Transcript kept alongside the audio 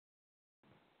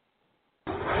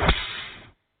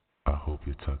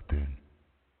tucked in,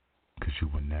 'cause you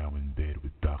are now in bed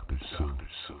with Dr. Sue.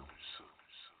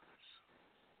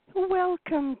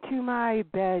 Welcome to my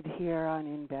bed here on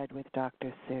In Bed with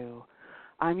Dr. Sue.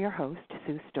 I'm your host,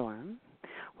 Sue Storm.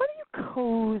 Why don't you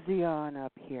cozy on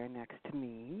up here next to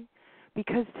me?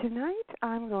 Because tonight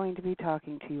I'm going to be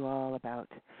talking to you all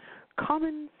about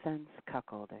common sense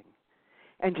cuckolding.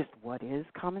 And just what is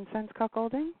common sense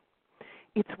cuckolding?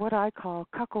 It's what I call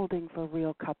cuckolding for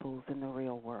real couples in the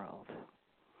real world.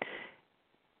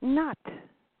 Not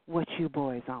what you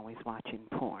boys always watch in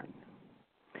porn.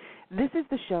 This is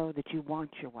the show that you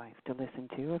want your wife to listen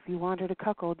to if you want her to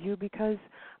cuckold you, because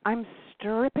I'm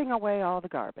stripping away all the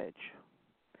garbage.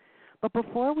 But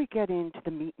before we get into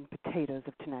the meat and potatoes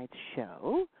of tonight's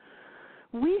show,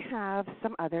 we have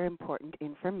some other important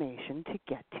information to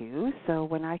get to, so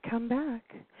when I come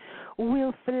back,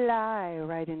 we'll fly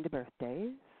right into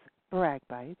birthdays, brag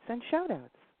bites, and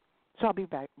shout-outs. So I'll be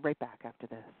right back after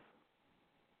this.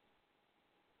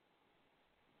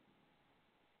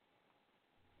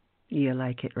 You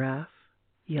like it rough?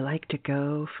 You like to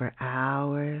go for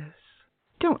hours?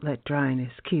 Don't let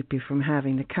dryness keep you from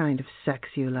having the kind of sex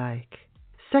you like.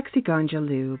 Sexy Ganja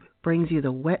Lube brings you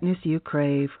the wetness you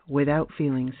crave without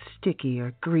feeling sticky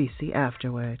or greasy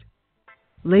afterward.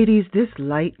 Ladies, this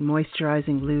light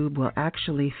moisturizing lube will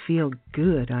actually feel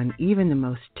good on even the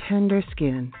most tender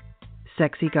skin.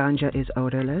 Sexy Ganja is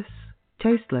odorless,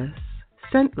 tasteless,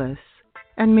 scentless,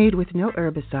 and made with no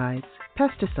herbicides,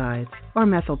 pesticides, or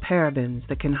methylparabens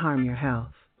that can harm your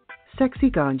health. Sexy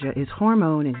Ganja is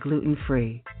hormone and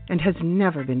gluten-free and has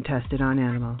never been tested on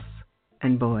animals.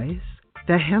 And boys,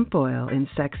 the hemp oil in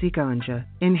Sexy Ganja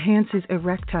enhances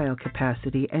erectile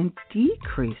capacity and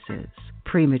decreases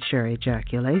premature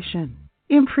ejaculation.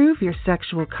 Improve your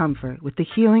sexual comfort with the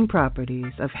healing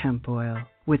properties of hemp oil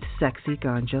with Sexy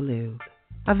Ganja Lube.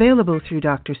 Available through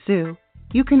Dr. Sue,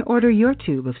 you can order your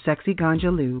tube of Sexy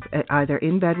Ganja Lube at either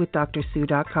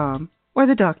inbedwithdrsue.com or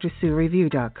the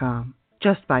drsuereview.com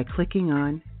just by clicking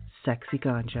on Sexy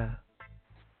Ganja.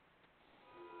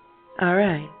 All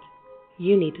right,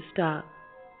 you need to stop.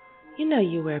 You know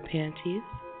you wear panties,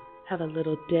 have a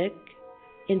little dick,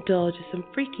 indulge in some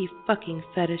freaky fucking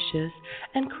fetishes,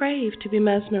 and crave to be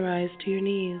mesmerized to your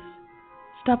knees.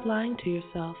 Stop lying to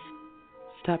yourself.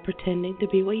 Stop pretending to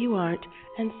be what you aren't,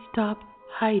 and stop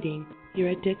hiding your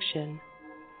addiction.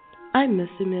 I'm Miss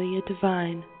Amelia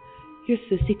Devine, your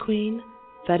sissy queen,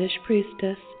 fetish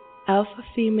priestess, alpha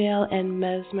female, and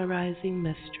mesmerizing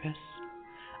mistress.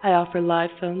 I offer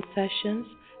live phone sessions,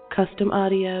 custom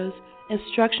audios,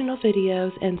 instructional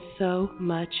videos, and so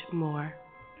much more.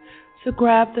 So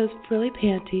grab those frilly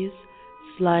panties,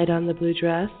 slide on the blue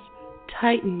dress,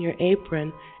 tighten your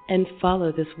apron, and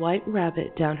follow this white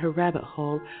rabbit down her rabbit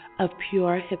hole of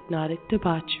pure hypnotic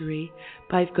debauchery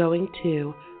by going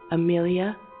to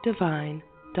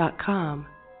AmeliaDevine.com.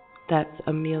 That's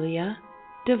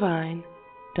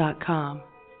AmeliaDevine.com.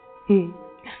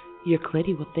 Your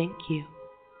clitty will thank you.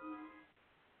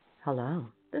 Hello,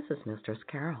 this is Mistress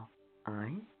Carol.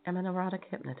 I am an erotic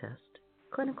hypnotist,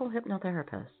 clinical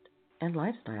hypnotherapist, and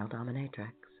lifestyle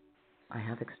dominatrix. I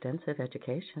have extensive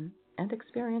education and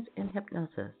experience in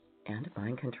hypnosis and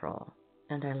mind control,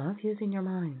 and I love using your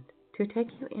mind to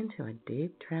take you into a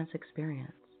deep trance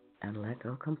experience and let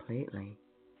go completely,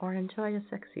 or enjoy a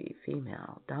sexy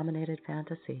female-dominated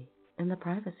fantasy in the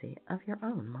privacy of your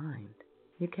own mind.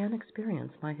 You can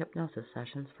experience my hypnosis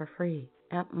sessions for free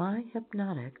at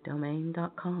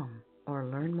myhypnoticdomain.com or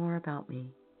learn more about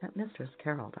me at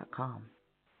mistresscarol.com.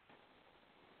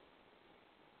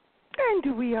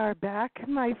 And we are back,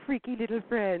 my freaky little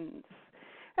friends.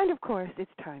 And of course,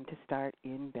 it's time to start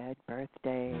In Bed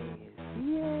Birthdays.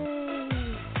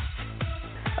 Yay!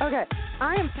 Okay,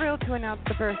 I am thrilled to announce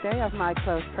the birthday of my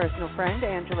close personal friend,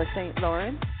 Angela St.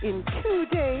 Laurent, in 2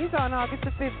 days on August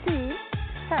the 15th.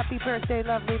 Happy birthday,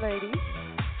 lovely lady.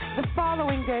 The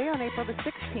following day, on April the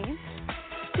 16th,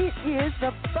 it is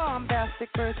the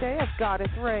bombastic birthday of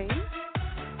Goddess Rain.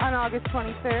 On August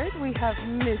 23rd, we have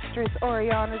Mistress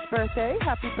Oriana's birthday.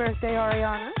 Happy birthday,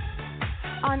 Oriana.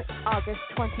 On August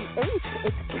 28th,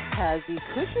 it's Kazzy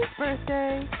Cush's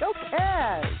birthday. Go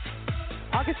Kaz!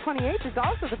 August 28th is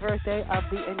also the birthday of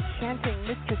the enchanting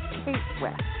Mistress Kate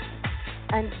West.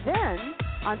 And then,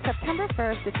 on September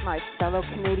 1st, it's my fellow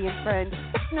Canadian friend,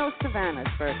 Hypno Savannah's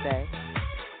birthday.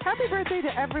 Happy birthday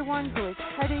to everyone who is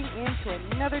heading into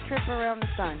another trip around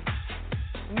the sun.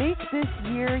 Make this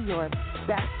year your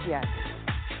best yet.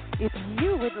 If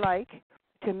you would like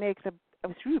to make the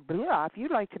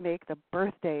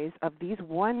birthdays of these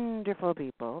wonderful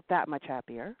people that much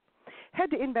happier, head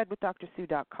to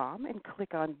inbedwithdrsue.com and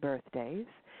click on birthdays.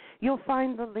 You'll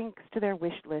find the links to their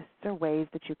wish lists or ways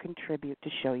that you contribute to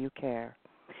show you care.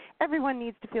 Everyone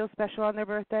needs to feel special on their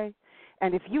birthday,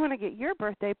 and if you want to get your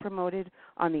birthday promoted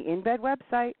on the InBed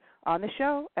website, on the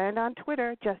show, and on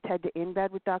Twitter, just head to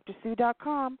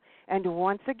inbedwithdrsue.com and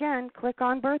once again click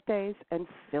on birthdays and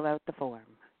fill out the form.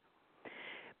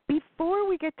 Before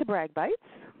we get to Brag Bites,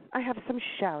 I have some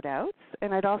shout-outs,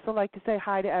 and I'd also like to say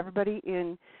hi to everybody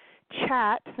in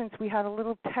chat since we had a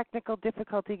little technical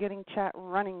difficulty getting chat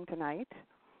running tonight.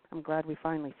 I'm glad we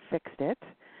finally fixed it.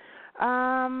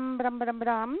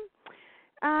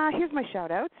 Here's my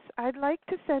shout-outs. I'd like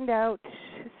to send out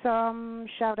some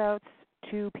shout-outs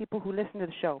to people who listen to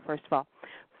the show, first of all.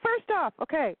 First off,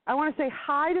 okay, I want to say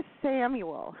hi to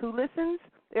Samuel, who listens.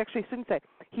 Actually, I shouldn't say.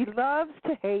 He loves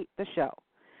to hate the show.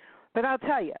 But I'll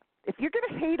tell you, if you're going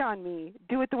to hate on me,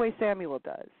 do it the way Samuel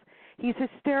does. He's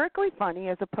hysterically funny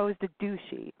as opposed to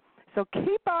douchey. So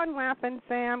keep on laughing,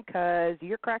 Sam, because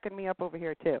you're cracking me up over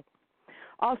here, too.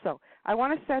 Also, I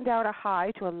want to send out a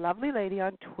hi to a lovely lady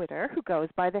on Twitter who goes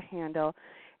by the handle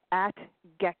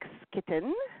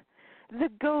 @GexKitten, the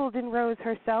Golden Rose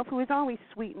herself, who is always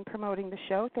sweet in promoting the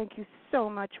show. Thank you so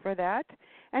much for that.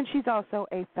 And she's also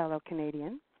a fellow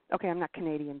Canadian. Okay, I'm not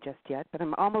Canadian just yet, but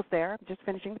I'm almost there. I'm just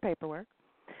finishing the paperwork.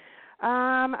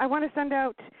 I want to send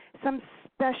out some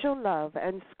special love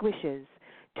and squishes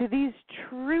to these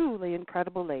truly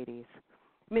incredible ladies,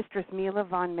 Mistress Mila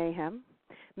von Mayhem,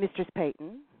 Mistress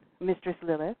Peyton, Mistress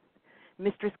Lilith,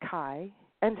 Mistress Kai,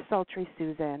 and sultry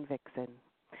Suzanne Vixen,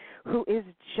 who is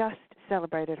just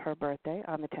celebrated her birthday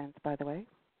on the 10th, by the way.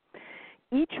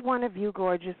 Each one of you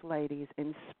gorgeous ladies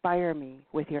inspire me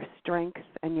with your strength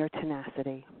and your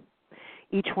tenacity.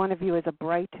 Each one of you is a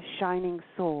bright, shining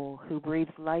soul who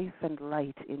breathes life and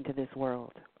light into this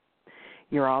world.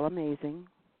 You're all amazing,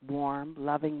 warm,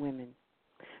 loving women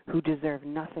who deserve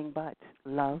nothing but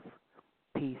love,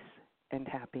 peace, and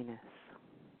happiness.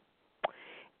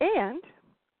 And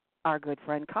our good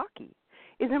friend Cocky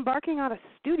is embarking on a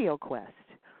studio quest,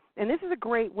 and this is a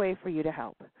great way for you to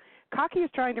help. Cocky is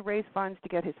trying to raise funds to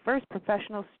get his first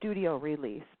professional studio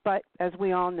release, but as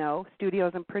we all know,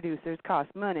 studios and producers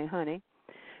cost money, honey.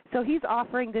 So he's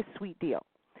offering this sweet deal.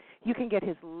 You can get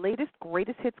his latest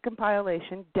greatest hits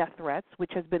compilation, Death Threats,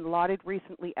 which has been lauded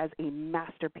recently as a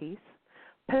masterpiece,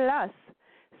 plus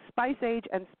Spice Age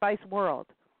and Spice World,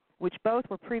 which both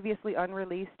were previously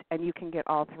unreleased, and you can get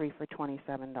all three for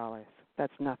 $27.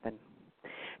 That's nothing.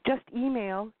 Just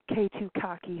email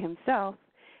K2Cocky himself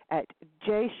at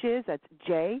jschiz, that's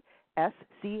JSCHIZ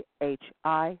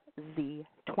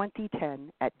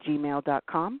 2010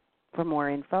 @gmail.com for more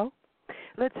info.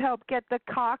 Let's help get the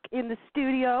cock in the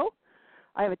studio.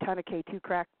 I have a ton of K2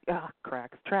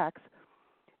 tracks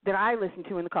that I listen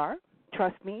to in the car.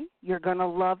 Trust me, you're going to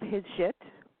love his shit.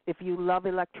 If you love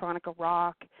electronica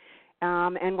rock,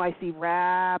 NYC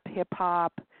rap,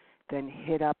 hip-hop, then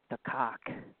hit up the cock.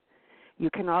 You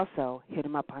can also hit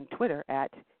him up on Twitter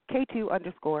at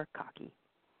K2_cocky.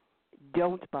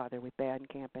 Don't bother with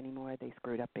Bandcamp anymore. They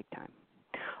screwed up big time.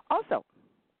 Also,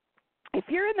 if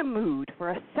you're in the mood for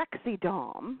a sexy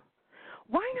dom,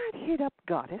 why not hit up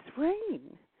Goddess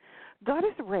Rain?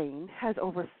 Goddess Rain has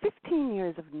over 15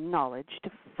 years of knowledge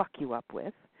to fuck you up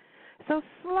with. So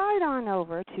slide on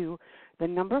over to the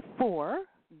number 4,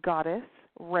 Goddess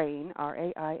Rain,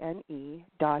 RAINE.me,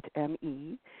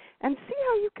 and see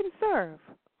how you can serve.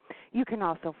 You can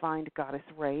also find Goddess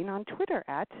Rain on Twitter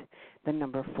at the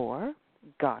number 4,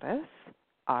 Goddess,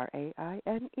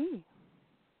 RAINE.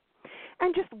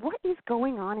 And just what is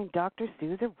going on in Dr.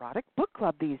 Sue's erotic book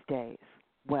club these days?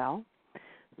 Well,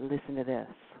 listen to this.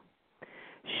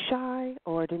 Shy,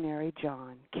 ordinary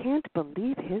John can't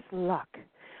believe his luck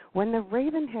when the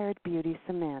raven-haired beauty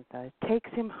Samantha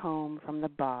takes him home from the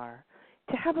bar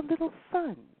to have a little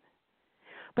fun.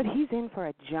 But he's in for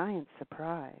a giant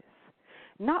surprise.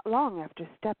 Not long after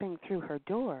stepping through her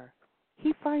door,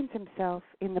 he finds himself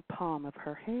in the palm of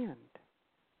her hand.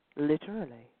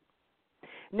 Literally.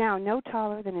 Now, no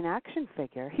taller than an action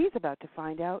figure, he's about to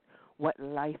find out what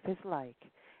life is like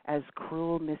as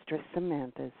cruel Mistress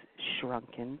Samantha's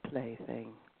shrunken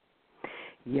plaything.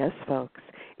 Yes, folks,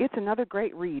 it's another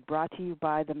great read brought to you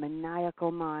by the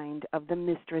maniacal mind of the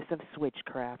mistress of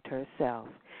switchcraft herself,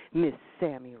 Miss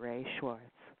Sammy Ray Schwartz.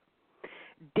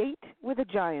 Date with a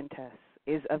Giantess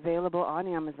is available on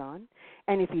Amazon,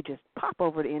 and if you just pop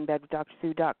over to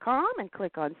inbedwithdrsue.com and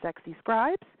click on Sexy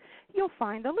Scribes, you'll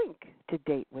find a link to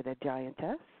Date with a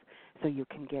Giantess, so you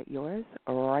can get yours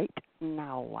right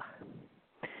now.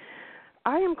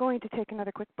 I am going to take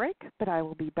another quick break, but I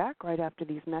will be back right after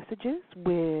these messages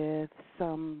with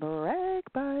some brag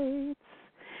bites.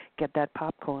 get that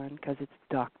popcorn because it's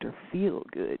Dr.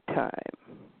 Feelgood time.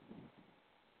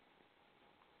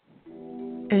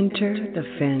 Enter the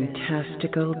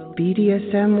fantastical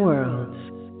BDSM worlds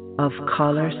of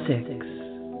Caller 6.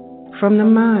 From the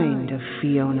mind of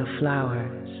Fiona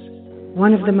Flowers,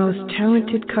 one of the most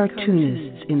talented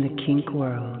cartoonists in the kink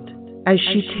world, as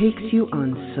she takes you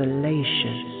on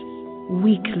salacious,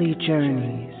 weekly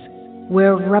journeys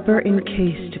where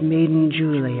rubber-encased maiden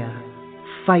Julia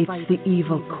fights the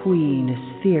evil queen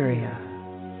Etheria,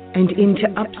 and into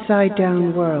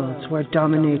upside-down worlds where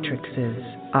dominatrixes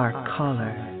are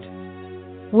collared.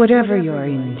 Whatever you're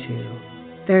into,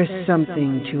 there's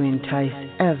something to entice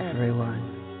everyone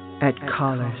at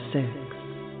Caller 6.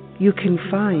 You can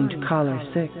find Caller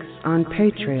 6 on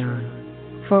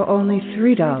Patreon for only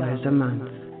 $3 a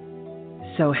month.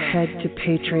 So head to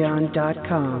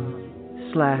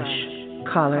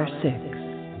patreon.com/Caller6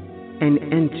 and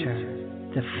enter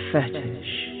the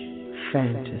fetish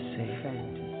fantasy.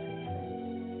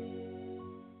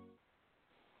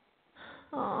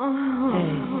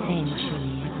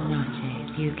 Sensually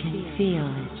hypnotic, you can feel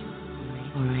it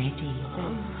already.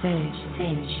 So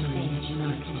sensually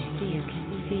hypnotic, you can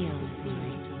feel it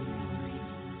already.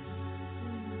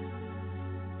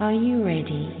 Are you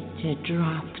ready to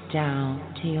drop down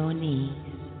to your knees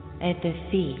at the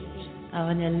feet of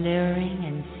an alluring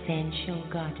and sensual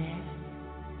goddess?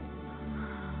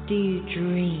 Do you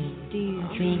dream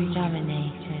of being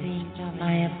dominated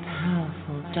by a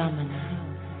powerful domino?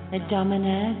 A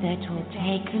domino that will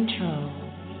take control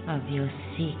of your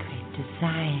secret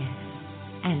desires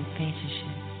and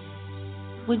fetishes.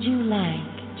 Would you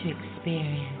like to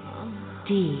experience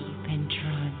deep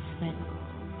entrancement?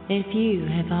 If you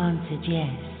have answered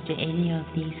yes to any of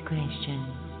these questions,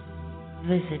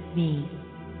 visit me,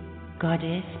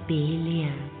 Goddess B.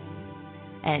 Leo,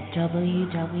 at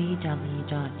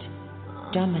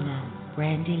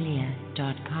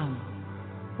www.dominabrandilia.com,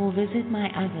 or visit my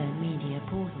other media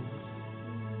portals,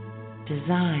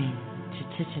 designed to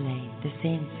titillate the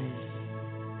senses,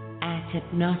 at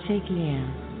Hypnotic Leah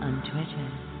on Twitter.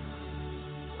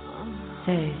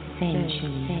 So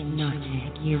sensually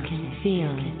hypnotic, you can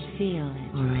feel it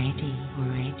already.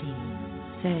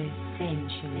 So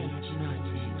sensually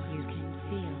hypnotic, you can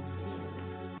feel it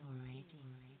already.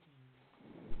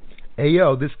 Hey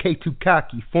yo, this K2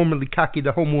 Cocky, formerly Cocky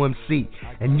the Homo MC,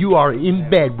 and you are in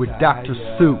bed with Dr.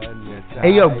 Sue.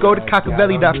 Hey yo, go to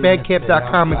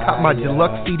cockabelly.bandcamp.com and cop my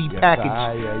deluxe CD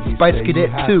package, Spice Cadet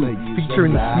 2,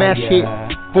 featuring the smash hit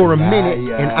For a Minute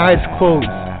and Eyes Closed.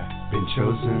 Been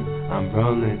chosen, I'm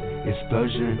rolling,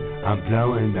 explosion, I'm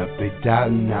blowing up, they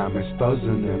doubting, I'm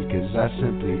exposing them, cause I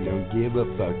simply don't give a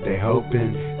fuck. They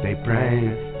hoping, they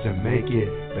praying to make it,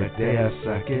 but they are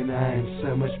sucking. I am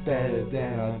so much better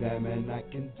than all them, and I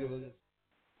can do this.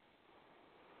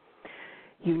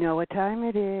 You know what time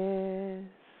it is.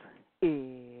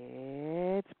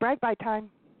 It's Bright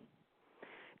time.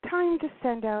 Time to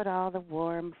send out all the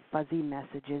warm, fuzzy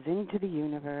messages into the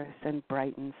universe and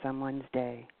brighten someone's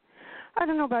day. I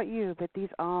don't know about you, but these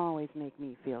always make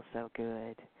me feel so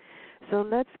good. So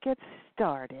let's get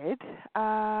started.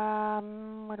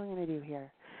 What are we going to do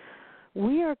here?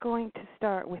 We are going to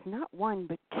start with not one,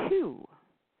 but two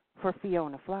for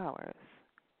Fiona Flowers.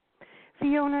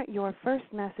 Fiona, your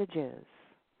first message is,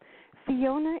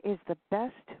 Fiona is the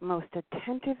best, most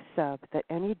attentive sub that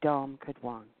any dom could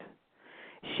want.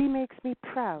 She makes me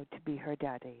proud to be her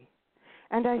daddy,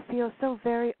 and I feel so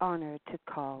very honored to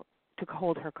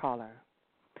hold her collar.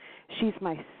 She's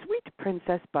my sweet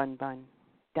Princess Bun Bun.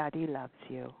 Daddy loves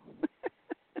you.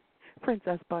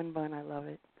 Princess Bun Bun, I love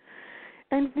it.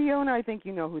 And Fiona, I think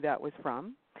you know who that was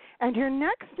from. And your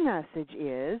next message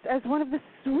is, as one of the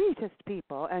sweetest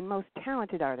people and most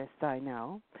talented artists I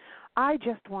know, I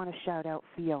just want to shout out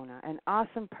Fiona, an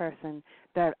awesome person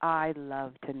that I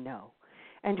love to know.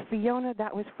 And Fiona,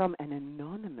 that was from an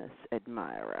anonymous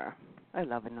admirer. I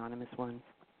love anonymous ones.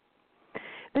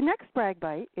 The next brag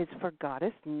bite is for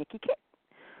Goddess Nikki Kitt,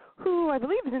 who I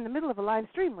believe is in the middle of a live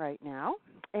stream right now.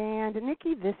 And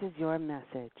Nikki, this is your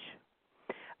message.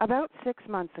 About 6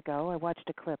 months ago, I watched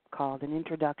a clip called An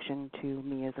Introduction to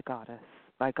Me as a Goddess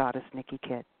by Goddess Nikki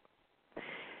Kitt.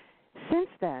 Since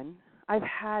then, I've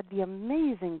had the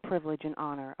amazing privilege and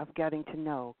honor of getting to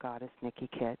know Goddess Nikki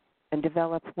Kitt and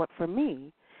develop what for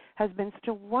me has been such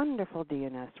a wonderful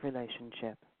DNS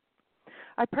relationship.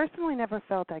 I personally never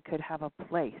felt I could have a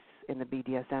place in the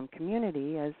BDSM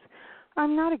community, as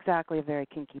I'm not exactly a very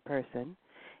kinky person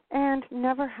and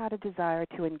never had a desire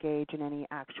to engage in any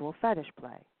actual fetish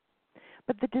play.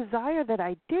 But the desire that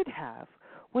I did have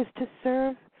was to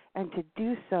serve and to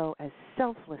do so as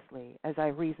selflessly as I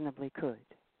reasonably could.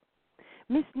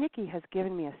 Miss Nikki has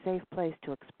given me a safe place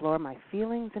to explore my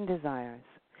feelings and desires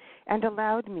and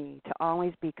allowed me to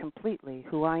always be completely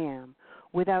who I am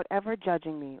without ever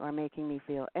judging me or making me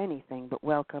feel anything but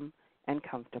welcome and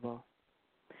comfortable.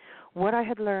 What I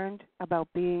had learned about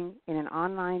being in an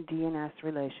online DNS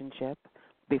relationship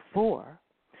before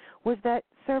was that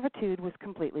servitude was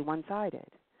completely one-sided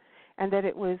and that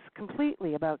it was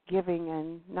completely about giving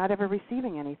and not ever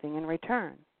receiving anything in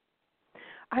return.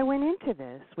 I went into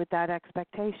this with that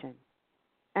expectation,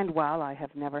 and while I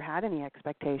have never had any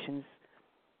expectations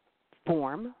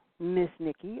from Miss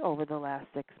Nikki over the last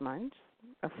 6 months,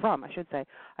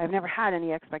 I've never had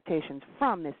any expectations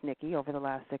from Miss Nikki over the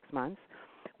last 6 months.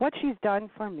 What she's done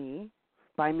for me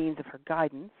by means of her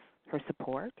guidance, her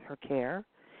support, her care,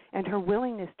 and her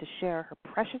willingness to share her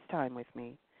precious time with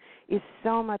me is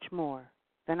so much more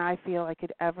than I feel I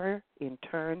could ever in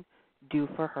turn do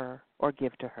for her or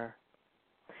give to her.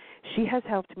 She has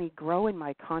helped me grow in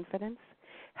my confidence,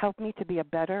 helped me to be a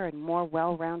better and more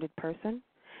well-rounded person,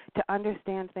 to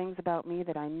understand things about me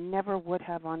that I never would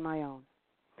have on my own,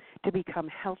 to become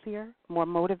healthier, more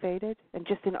motivated, and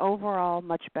just an overall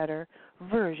much better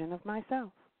version of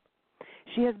myself.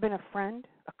 She has been a friend,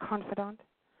 a confidant,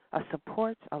 a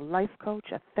support, a life coach,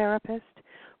 a therapist,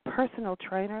 personal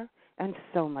trainer, and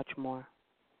so much more.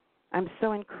 I'm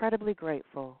so incredibly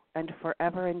grateful and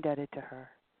forever indebted to her.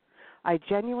 I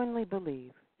genuinely believe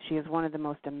she is one of the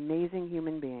most amazing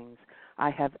human beings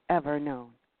I have ever known.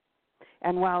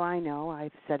 And while I know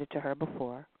I've said it to her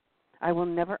before, I will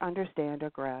never understand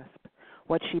or grasp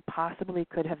what she possibly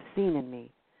could have seen in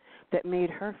me that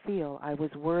made her feel I was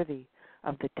worthy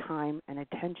of the time and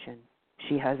attention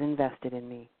she has invested in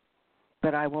me.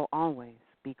 But I will always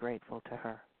be grateful to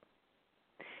her.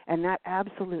 And that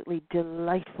absolutely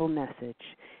delightful message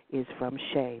is from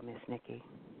Shay, Miss Nikki.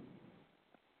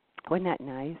 Wasn't that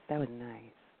nice? That was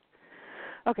nice.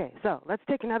 Okay, so let's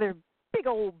take another big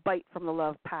old bite from the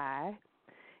love pie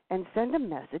and send a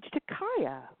message to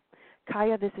Kaya.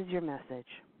 Kaya, this is your message.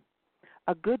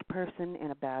 A good person in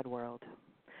a bad world.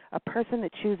 A person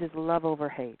that chooses love over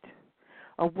hate.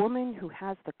 A woman who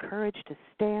has the courage to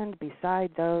stand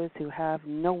beside those who have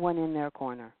no one in their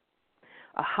corner.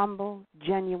 A humble,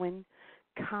 genuine,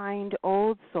 kind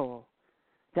old soul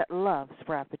that loves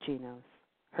frappuccinos,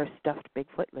 her stuffed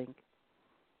Bigfootling,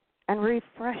 and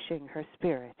refreshing her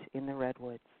spirit in the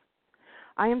redwoods.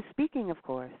 I am speaking, of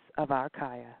course, of our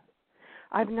Kaya.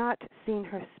 I've not seen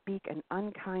her speak an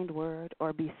unkind word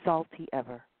or be salty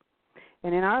ever.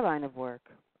 And in our line of work,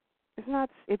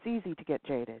 it's easy to get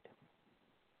jaded.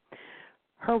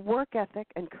 Her work ethic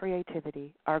and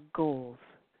creativity are goals.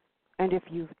 And if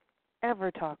you've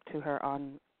ever talked to her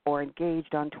on or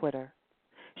engaged on Twitter,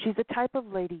 she's the type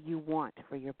of lady you want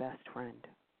for your best friend.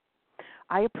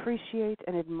 I appreciate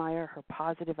and admire her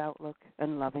positive outlook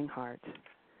and loving heart.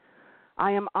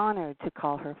 I am honored to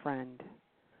call her friend,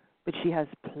 but she has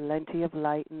plenty of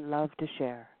light and love to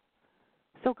share.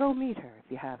 So go meet her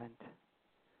if you haven't.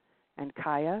 And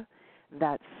Kaya,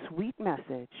 that sweet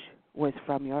message was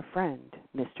from your friend,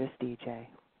 Mistress DJ.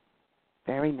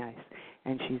 Very nice.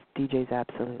 And DJ's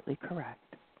absolutely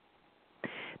correct.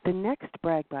 The next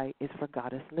brag bite is for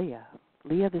Goddess Leah.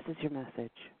 Leah, this is your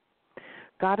message.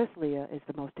 Goddess Leah is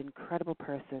the most incredible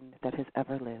person that has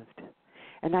ever lived,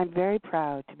 and I'm very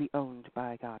proud to be owned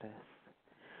by a goddess.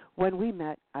 When we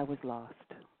met, I was lost.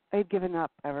 I had given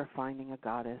up ever finding a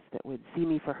goddess that would see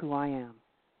me for who I am,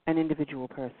 an individual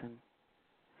person.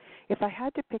 If I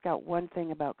had to pick out one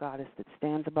thing about Goddess that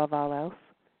stands above all else,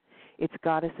 it's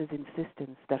Goddess's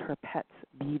insistence that her pets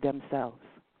be themselves.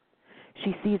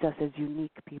 She sees us as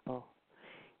unique people,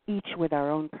 each with our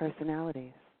own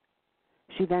personalities.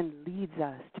 She then leads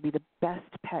us to be the best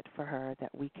pet for her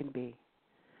that we can be,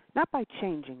 not by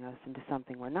changing us into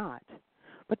something we're not,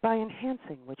 but by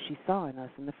enhancing what she saw in us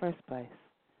in the first place.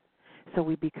 So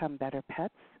we become better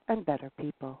pets and better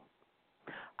people.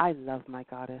 I love my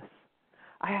Goddess.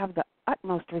 I have the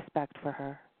utmost respect for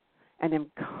her and am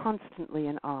constantly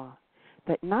in awe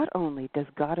that not only does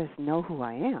Goddess know who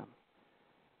I am,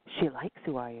 she likes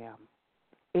who I am,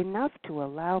 enough to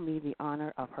allow me the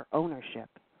honor of her ownership.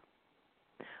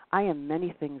 I am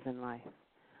many things in life,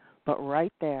 but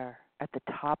right there at the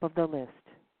top of the list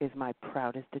is my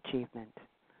proudest achievement.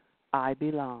 I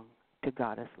belong to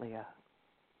Goddess Leah.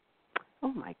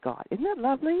 Oh, my God. Isn't that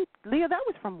lovely? Leah, that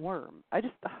was from Worm.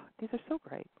 These are so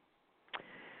great.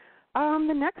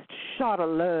 The next shot of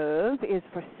love is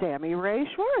for Sammy Ray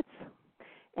Schwartz.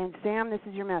 And, Sam, this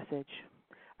is your message.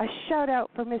 A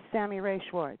shout-out for Miss Sammy Ray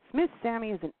Schwartz. Miss Sammy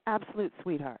is an absolute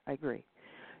sweetheart, I agree.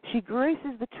 She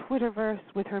graces the Twitterverse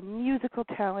with her musical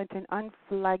talent and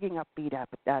unflagging upbeat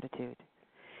attitude.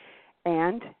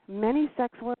 and many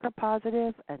sex worker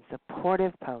positive and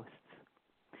supportive posts.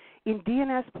 In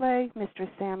DNS play, Mistress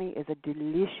Sammy is a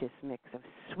delicious mix of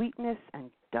sweetness and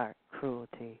dark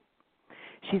cruelty.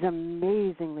 She's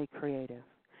amazingly creative,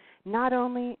 not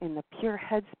only in the pure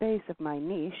headspace of my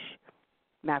niche,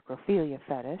 macrophilia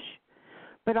fetish,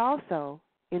 but also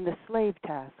in the slave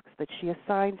tasks that she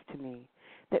assigns to me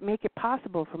that make it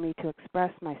possible for me to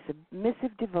express my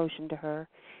submissive devotion to her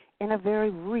in a very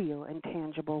real and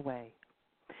tangible way.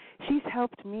 She's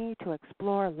helped me to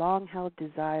explore long-held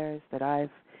desires that I've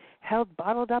held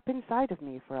bottled up inside of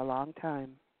me for a long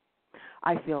time.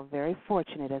 I feel very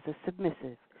fortunate as a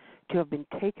submissive to have been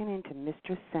taken into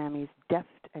Mistress Sammy's deft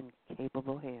and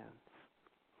capable hands.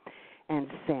 And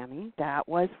Sammy, that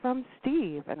was from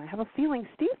Steve, and I have a feeling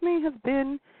Steve may have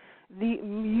been the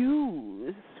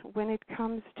muse when it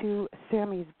comes to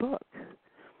Sammy's book.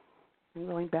 I'm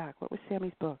going back. What was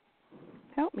Sammy's book?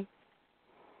 Help me.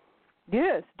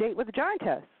 Yes, Date with a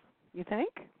Giantess. You think?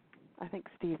 I think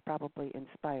Steve probably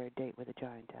inspired Date with a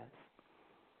Giantess.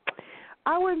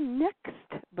 Our next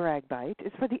brag bite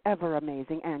is for the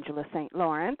ever-amazing Angela St.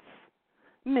 Lawrence.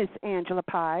 Miss Angela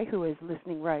Pye, who is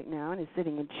listening right now and is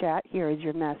sitting in chat, here is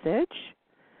your message.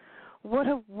 What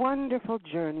a wonderful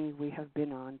journey we have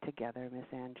been on together, Miss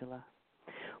Angela.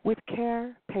 With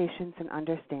care, patience, and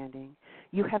understanding,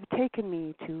 you have taken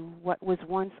me to what was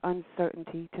once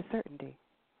uncertainty to certainty,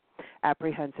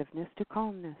 apprehensiveness to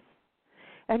calmness,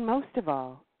 and most of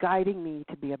all, guiding me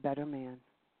to be a better man.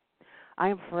 I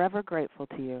am forever grateful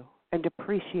to you and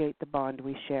appreciate the bond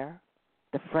we share,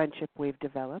 the friendship we've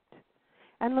developed,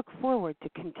 and look forward to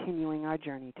continuing our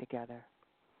journey together.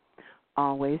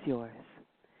 Always yours.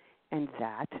 And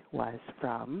that was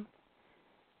from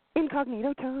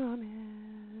Incognito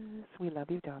Thomas. We love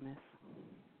you, Thomas.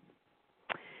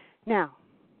 Now,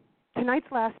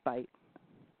 tonight's last bite,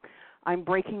 I'm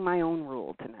breaking my own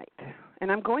rule tonight,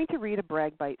 and I'm going to read a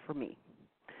brag bite for me.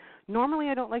 Normally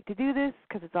I don't like to do this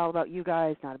because it's all about you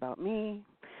guys, not about me,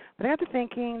 but I got to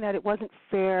thinking that it wasn't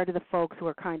fair to the folks who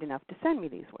were kind enough to send me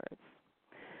these words.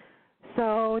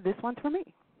 So this one's for me.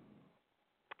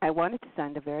 I wanted to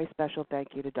send a very special thank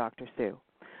you to Dr. Sue.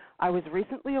 I was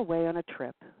recently away on a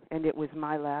trip, and it was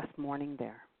my last morning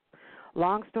there.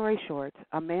 Long story short,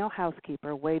 a male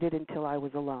housekeeper waited until I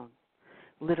was alone,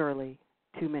 literally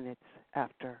 2 minutes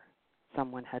after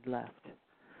someone had left.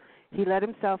 He let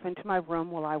himself into my room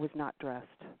while I was not dressed.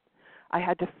 I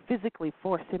had to physically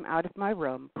force him out of my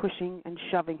room, pushing and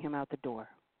shoving him out the door.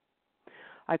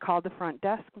 I called the front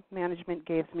desk. Management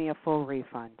gave me a full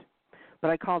refund.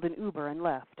 But I called an Uber and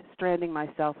left, stranding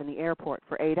myself in the airport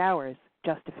for 8 hours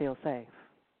just to feel safe.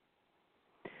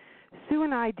 Sue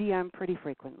and I DM pretty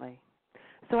frequently.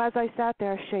 So as I sat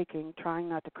there shaking, trying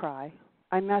not to cry,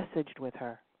 I messaged with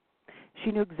her.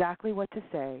 She knew exactly what to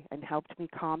say and helped me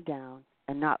calm down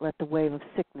and not let the wave of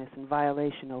sickness and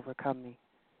violation overcome me.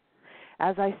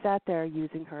 As I sat there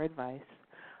using her advice,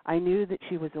 I knew that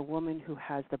she was a woman who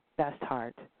has the best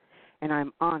heart, and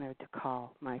I'm honored to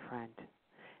call my friend.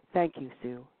 Thank you,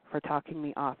 Sue, for talking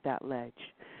me off that ledge.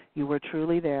 You were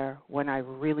truly there when I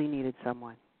really needed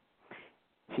someone.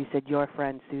 She said, your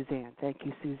friend, Suzanne. Thank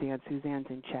you, Suzanne. Suzanne's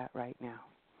in chat right now.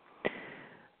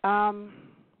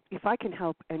 If I can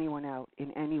help anyone out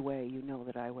in any way, you know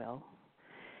that I will.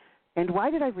 And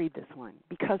why did I read this one?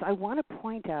 Because I want to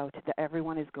point out that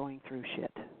everyone is going through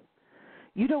shit.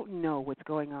 You don't know what's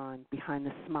going on behind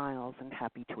the smiles and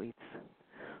happy tweets.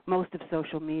 Most of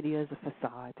social media is a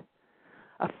facade,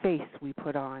 a face we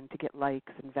put on to get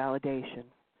likes and validation.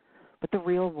 But the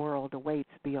real world awaits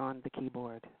beyond the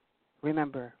keyboard.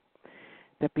 Remember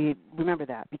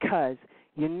that because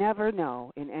you never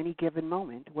know in any given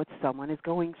moment what someone is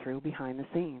going through behind the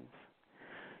scenes.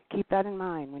 Keep that in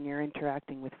mind when you're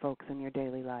interacting with folks in your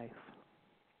daily life.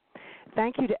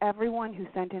 Thank you to everyone who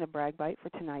sent in a brag bite for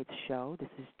tonight's show. This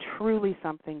is truly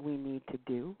something we need to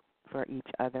do for each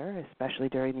other, especially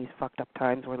during these fucked up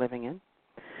times we're living in.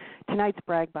 Tonight's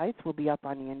brag bites will be up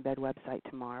on the InBed website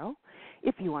tomorrow.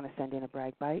 If you want to send in a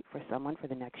brag bite for someone for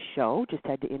the next show, just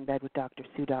head to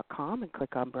inbedwithdrsue.com and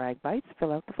click on brag bites,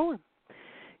 fill out the form.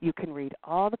 You can read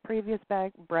all the previous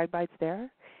brag bites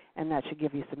there, and that should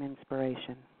give you some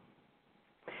inspiration.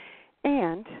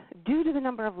 And due to the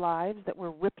number of lives that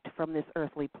were ripped from this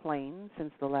earthly plane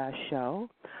since the last show,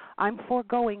 I'm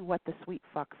foregoing what the sweet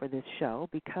fuck for this show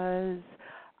because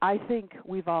I think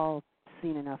we've all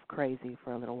seen enough crazy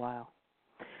for a little while.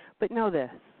 But know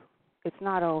this, it's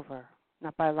not over,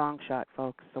 not by a long shot,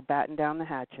 folks, so batten down the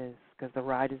hatches because the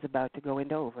ride is about to go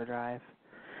into overdrive.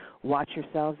 Watch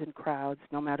yourselves in crowds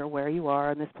no matter where you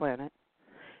are on this planet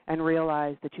and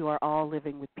realize that you are all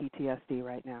living with PTSD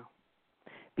right now.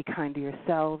 Be kind to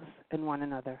yourselves and one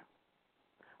another.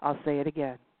 I'll say it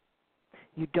again.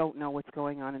 You don't know what's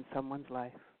going on in someone's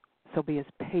life, so be as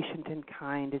patient and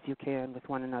kind as you can with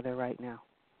one another right now.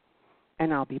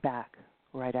 And I'll be back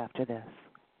right after this.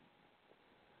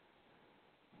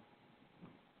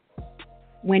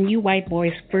 When you white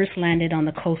boys first landed on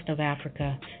the coast of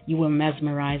Africa, you were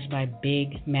mesmerized by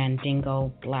big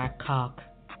mandingo black cock.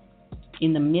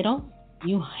 In the middle,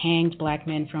 you hanged black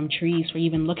men from trees for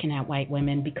even looking at white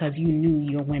women because you knew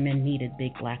your women needed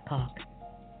big black cock.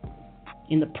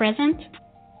 In the present,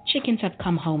 chickens have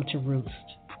come home to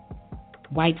roost.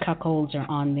 White cuckolds are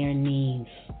on their knees,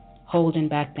 holding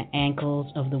back the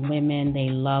ankles of the women they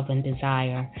love and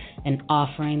desire and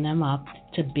offering them up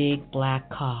to big black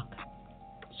cock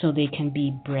so they can be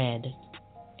bred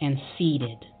and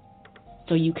seeded,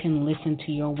 so you can listen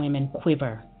to your women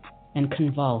quiver and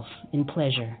convulse in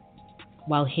pleasure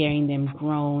while hearing them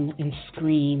groan and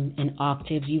scream in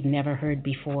octaves you've never heard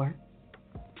before.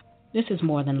 This is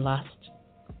more than lust.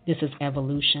 This is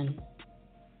evolution.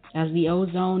 As the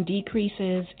ozone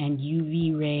decreases and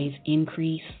UV rays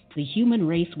increase, the human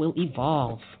race will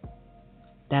evolve.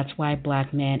 That's why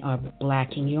black men are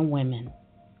blacking your women,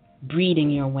 breeding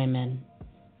your women,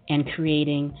 and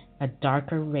creating a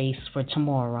darker race for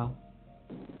tomorrow.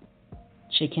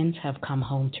 Chickens have come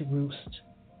home to roost.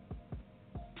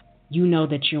 You know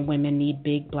that your women need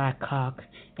big black cock,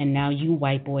 and now you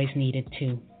white boys need it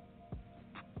too.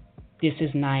 This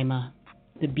is Naima,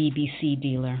 the BBC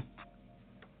dealer.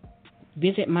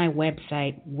 Visit my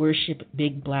website,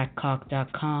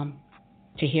 worshipbigblackcock.com,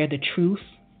 to hear the truth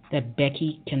that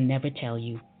Becky can never tell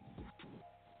you.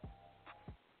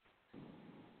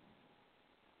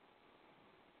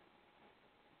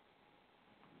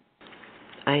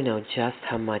 I know just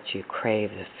how much you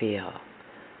crave the feel,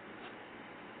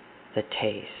 the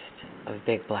taste of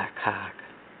big black cock,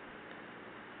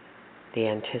 the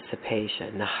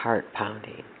anticipation, the heart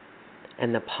pounding,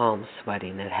 and the palm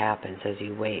sweating that happens as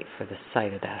you wait for the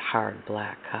sight of that hard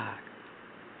black cock.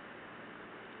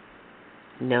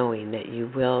 Knowing that you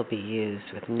will be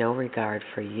used with no regard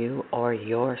for you or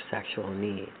your sexual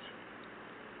needs.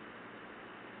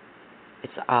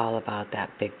 It's all about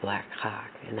that big black cock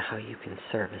and how you can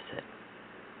service it.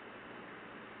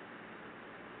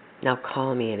 Now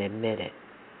call me and admit it.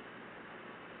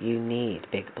 You need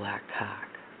big black cock.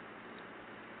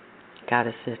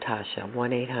 Goddess Natasha,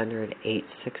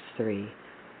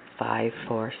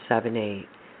 1-800-863-5478,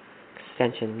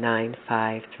 extension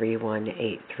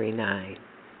 9531839.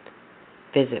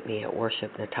 Visit me at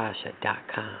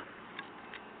worshipnatasha.com.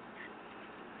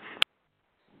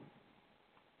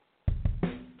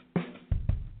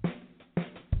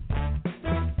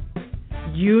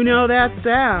 You know that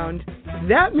sound?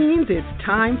 That means it's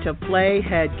time to play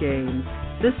Head Games,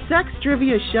 the sex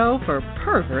trivia show for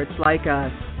perverts like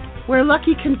us, where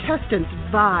lucky contestants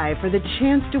vie for the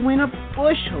chance to win a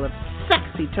bushel of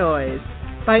sexy toys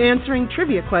by answering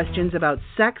trivia questions about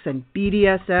sex and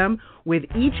BDSM, with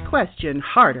each question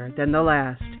harder than the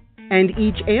last, and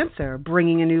each answer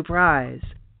bringing a new prize.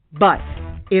 But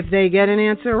if they get an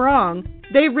answer wrong,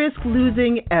 they risk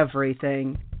losing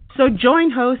everything. So join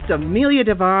hosts Amelia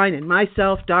Devine and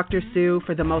myself, Dr. Sue,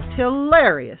 for the most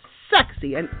hilarious,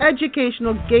 sexy, and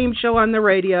educational game show on the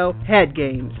radio, Head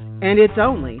Games. And it's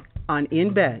only on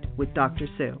In Bed with Dr.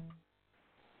 Sue.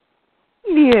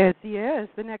 Yes.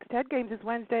 The next Head Games is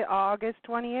Wednesday, August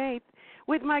 28th,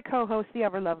 with my co-host, the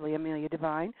ever-lovely Amelia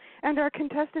Devine, and our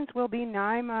contestants will be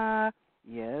Naima,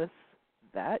 yes,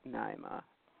 that Naima,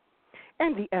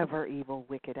 and the ever-evil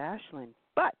Wicked Ashlyn.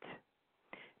 But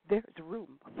there's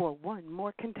room for one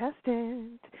more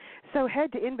contestant. So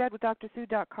head to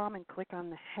inbedwithdrsue.com and click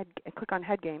on Head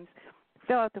Games,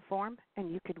 fill out the form,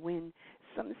 and you could win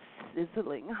some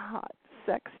sizzling hot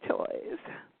sex toys.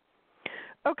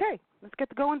 Okay, let's get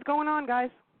the goings going on,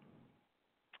 guys.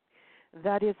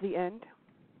 That is the end.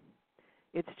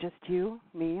 It's just you,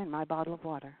 me, and my bottle of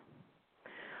water.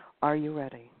 Are you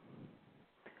ready?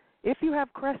 If you have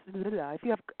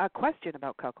a question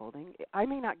about cuckolding, I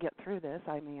may not get through this.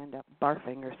 I may end up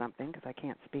barfing or something because I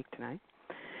can't speak tonight.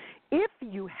 If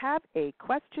you have a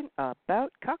question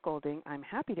about cuckolding, I'm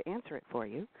happy to answer it for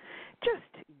you.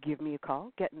 Just give me a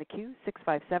call. Get in the queue,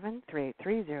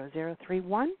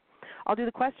 657-383-0031. I'll do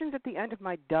the questions at the end of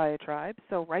my diatribe,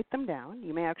 so write them down.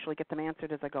 You may actually get them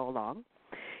answered as I go along.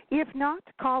 If not,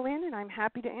 call in, and I'm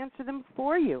happy to answer them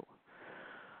for you.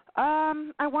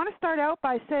 I want to start out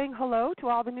by saying hello to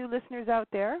all the new listeners out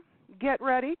there. Get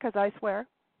ready, because I swear.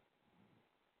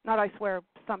 Not I swear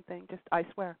something, just I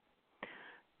swear.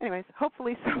 Anyways,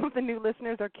 hopefully some of the new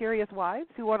listeners are curious wives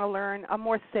who want to learn a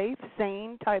more safe,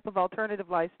 sane type of alternative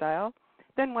lifestyle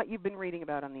than what you've been reading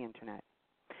about on the internet.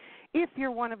 If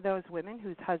you're one of those women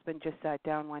whose husband just sat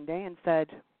down one day and said,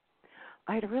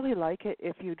 I'd really like it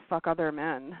if you'd fuck other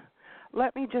men,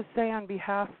 let me just say on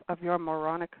behalf of your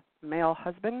moronic male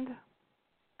husband,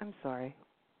 I'm sorry.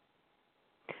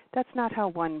 That's not how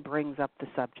one brings up the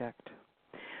subject.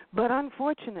 But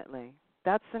unfortunately,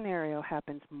 that scenario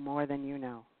happens more than you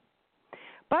know.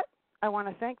 But I want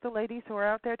to thank the ladies who are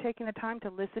out there taking the time to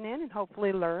listen in and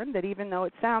hopefully learn that even though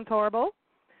it sounds horrible,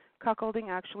 cuckolding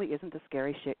actually isn't the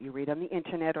scary shit you read on the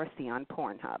internet or see on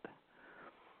Pornhub.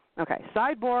 Okay,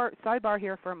 sidebar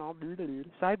here for a moment.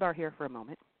 Sidebar here for a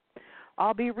moment.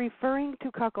 I'll be referring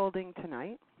to cuckolding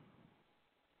tonight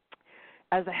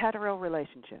as a hetero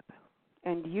relationship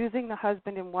and using the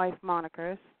husband and wife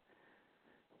monikers.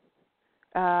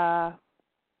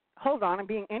 Hold on, I'm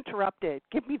being interrupted.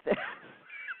 Give me this.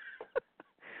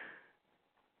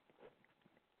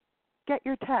 Get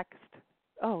your text.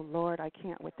 Oh, Lord, I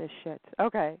can't with this shit.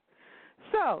 Okay.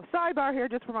 So, sidebar here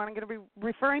just for a moment. I'm going to be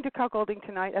referring to cuckolding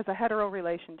tonight as a hetero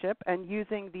relationship and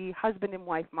using the husband and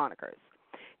wife monikers.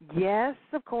 Yes,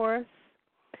 of course,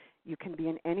 you can be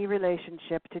in any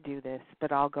relationship to do this,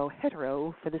 but I'll go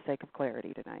hetero for the sake of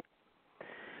clarity tonight.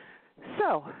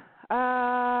 So,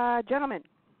 gentlemen,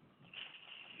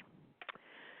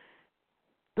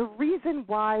 the reason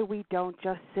why we don't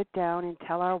just sit down and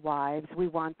tell our wives we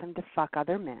want them to fuck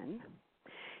other men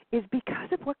is because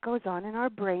of what goes on in our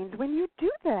brains when you do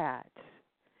that.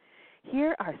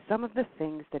 Here are some of the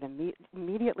things that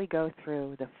immediately go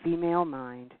through the female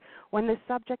mind when the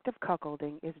subject of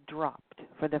cuckolding is dropped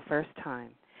for the first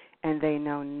time and they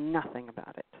know nothing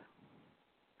about it.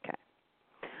 Okay.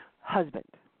 Husband.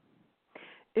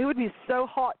 It would be so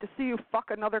hot to see you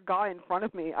fuck another guy in front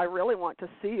of me. I really want to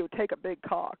see you take a big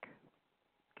cock.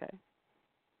 Okay.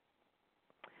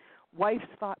 Wife's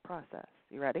thought process.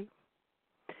 You ready?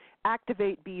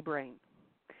 Activate B-brain.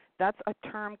 That's a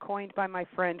term coined by my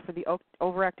friend for the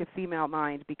overactive female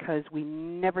mind because we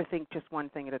never think just one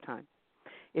thing at a time.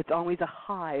 It's always a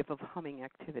hive of humming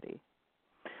activity.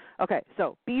 Okay,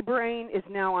 so B-brain is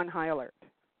now on high alert,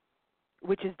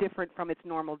 which is different from its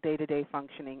normal day-to-day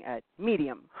functioning at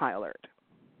medium high alert.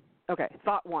 Okay,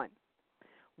 thought one.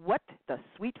 What the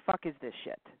sweet fuck is this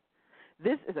shit?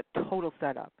 This is a total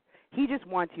setup. He just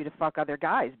wants you to fuck other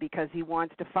guys because he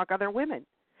wants to fuck other women.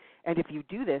 And if you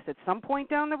do this at some point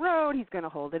down the road, he's going to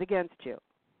hold it against you.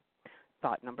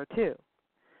 Thought number two.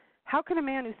 How can a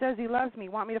man who says he loves me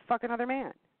want me to fuck another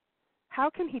man?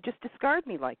 How can he just discard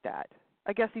me like that?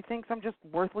 I guess he thinks I'm just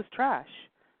worthless trash.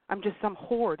 I'm just some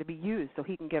whore to be used so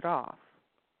he can get off.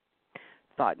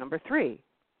 Thought number three.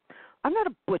 I'm not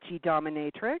a butchy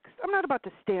dominatrix. I'm not about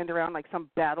to stand around like some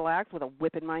battle axe with a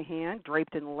whip in my hand,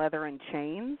 draped in leather and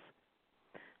chains.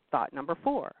 Thought number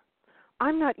four.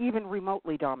 I'm not even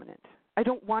remotely dominant. I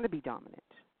don't want to be dominant.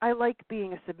 I like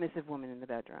being a submissive woman in the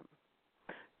bedroom.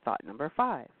 Thought number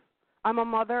five. I'm a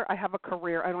mother. I have a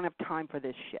career. I don't have time for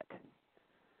this shit.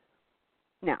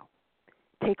 Now,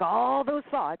 take all those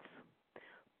thoughts,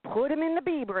 put them in the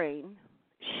bee brain,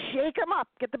 shake them up,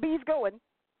 get the bees going,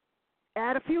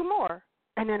 add a few more,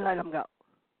 and then let them go.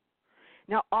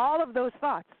 Now, all of those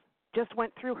thoughts just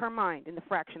went through her mind in the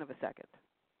fraction of a second.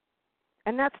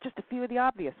 And that's just a few of the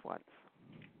obvious ones.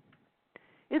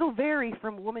 It'll vary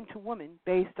from woman to woman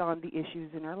based on the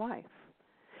issues in her life.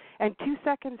 And 2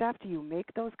 seconds after you make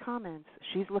those comments,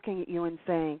 she's looking at you and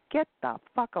saying, get the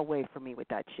fuck away from me with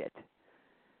that shit.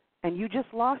 And you just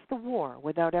lost the war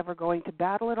without ever going to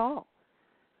battle at all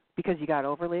because you got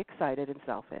overly excited and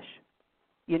selfish.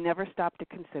 You never stopped to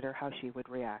consider how she would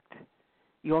react.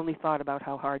 You only thought about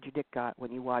how hard your dick got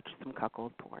when you watched some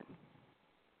cuckold porn.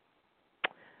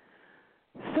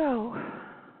 So...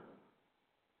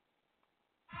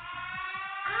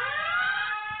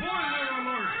 Boiler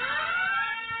alert!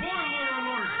 Boiler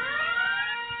alert!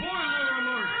 Boiler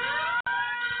alert!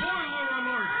 Boiler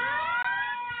alert!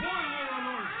 Boiler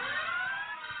alert!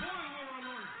 Boiler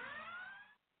alert!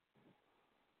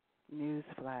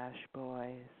 Newsflash,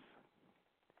 boys.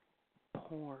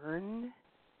 Porn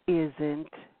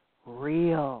isn't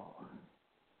real.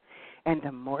 And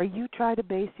the more you try to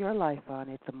base your life on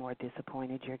it, the more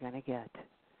disappointed you're going to get.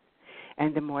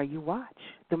 And the more you watch,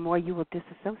 the more you will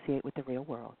disassociate with the real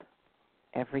world.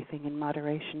 Everything in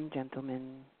moderation,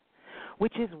 gentlemen.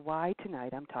 Which is why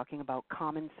tonight I'm talking about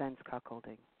common sense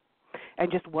cuckolding.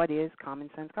 And just what is common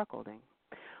sense cuckolding?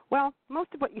 Well,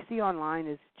 most of what you see online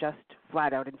is just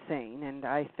flat out insane, and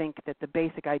I think that the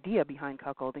basic idea behind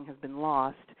cuckolding has been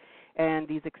lost, and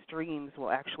these extremes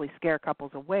will actually scare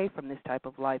couples away from this type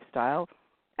of lifestyle,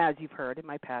 as you've heard in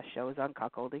my past shows on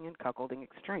cuckolding and cuckolding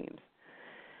extremes.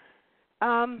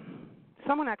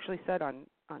 Someone actually said on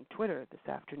Twitter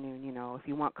this afternoon, if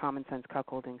you want common sense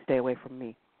cuckolding, stay away from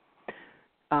me.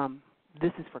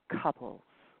 This is for couples.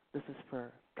 This is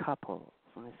for couples.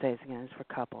 When I say this again, it's for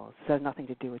couples. This has nothing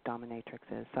to do with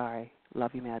dominatrixes. Sorry,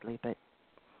 love you madly, but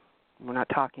we're not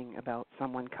talking about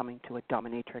someone coming to a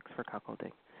dominatrix for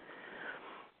cuckolding.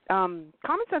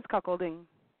 Common sense cuckolding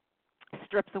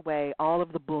strips away all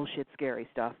of the bullshit, scary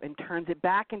stuff and turns it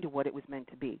back into what it was meant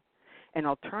to be, an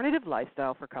alternative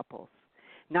lifestyle for couples.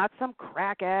 Not some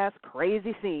crack-ass,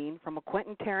 crazy scene from a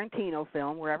Quentin Tarantino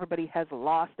film where everybody has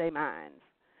lost their minds.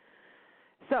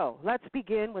 So let's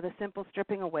begin with a simple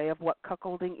stripping away of what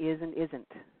cuckolding is and isn't.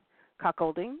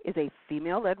 Cuckolding is a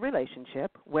female-led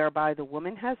relationship whereby the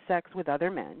woman has sex with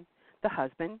other men. The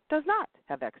husband does not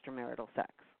have extramarital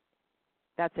sex.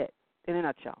 That's it, in a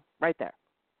nutshell, right there.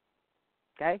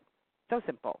 Okay? So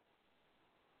simple.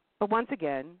 But once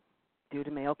again, due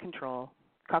to male control,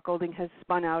 cuckolding has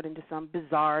spun out into some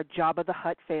bizarre Jabba the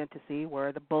Hutt fantasy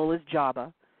where the bull is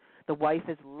Jabba, the wife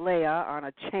is Leia on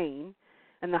a chain,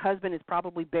 and the husband is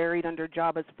probably buried under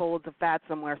Jabba's folds of fat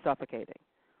somewhere suffocating,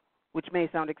 which may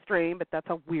sound extreme, but that's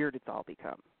how weird it's all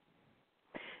become.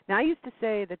 Now, I used to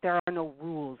say that there are no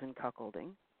rules in cuckolding,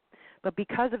 but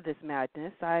because of this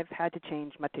madness, I've had to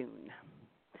change my tune.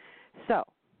 So,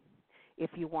 if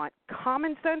you want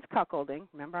common sense cuckolding,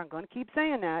 remember I'm going to keep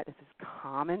saying that, this is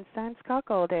common sense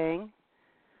cuckolding,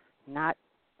 not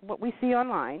what we see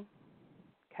online,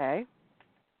 okay?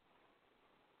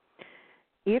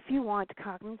 If you want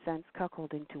common sense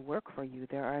cuckolding to work for you,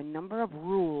 there are a number of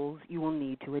rules you will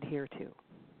need to adhere to.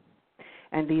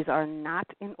 And these are not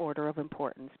in order of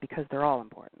importance because they're all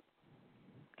important.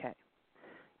 Okay.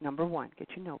 Number 1, get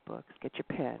your notebooks, get your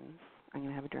pens. I'm going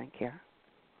to have a drink here.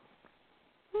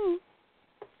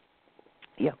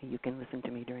 Yeah, you can listen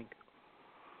to me drink.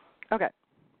 Okay.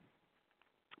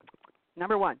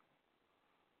 Number 1.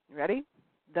 You ready?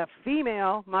 The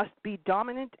female must be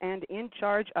dominant and in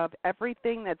charge of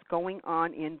everything that's going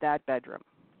on in that bedroom.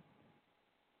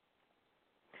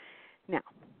 Now,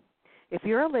 if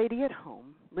you're a lady at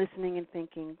home listening and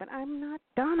thinking, but I'm not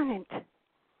dominant,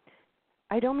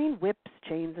 I don't mean whips,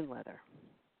 chains, and leather.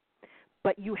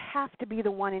 But you have to be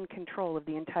the one in control of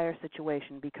the entire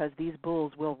situation because these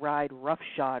bulls will ride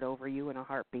roughshod over you in a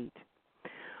heartbeat.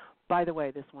 By the way,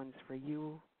 this one's for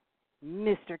you,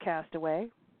 Mr. Castaway.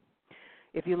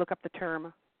 If you look up the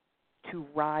term to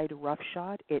ride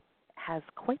roughshod, it has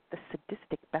quite the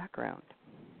sadistic background.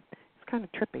 It's kind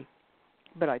of trippy,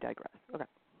 but I digress. Okay.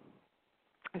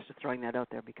 I was just throwing that out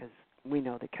there because we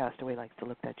know that Castaway likes to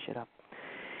look that shit up.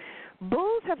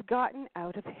 Bulls have gotten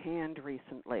out of hand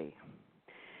recently.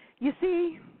 You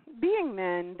see, being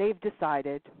men, they've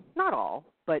decided, not all,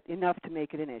 but enough to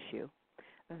make it an issue,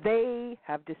 they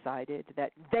have decided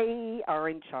that they are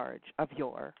in charge of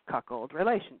your cuckold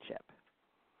relationship.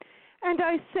 And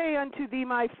I say unto thee,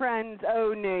 my friends,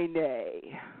 oh, nay,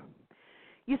 nay.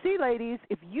 You see, ladies,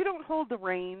 if you don't hold the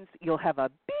reins, you'll have a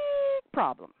big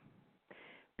problem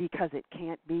because it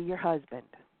can't be your husband.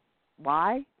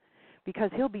 Why?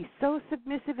 Because he'll be so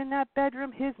submissive in that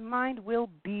bedroom, his mind will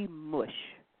be mush.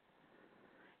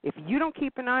 If you don't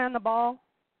keep an eye on the ball,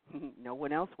 no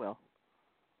one else will.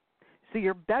 So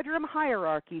your bedroom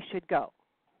hierarchy should go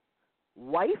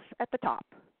wife at the top,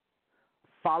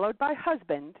 followed by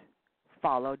husband,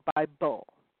 followed by bull.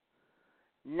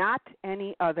 Not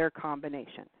any other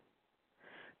combination.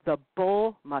 The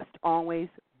bull must always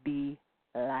be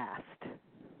last.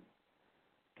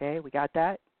 Okay, we got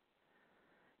that?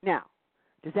 Now,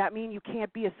 does that mean you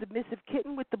can't be a submissive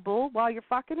kitten with the bull while you're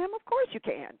fucking him? Of course you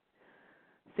can.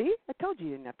 See, I told you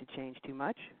didn't have to change too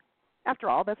much. After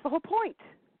all, that's the whole point.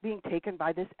 Being taken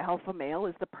by this alpha male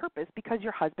is the purpose because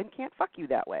your husband can't fuck you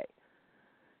that way.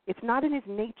 It's not in his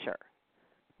nature.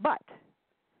 But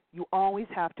you always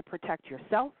have to protect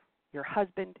yourself, your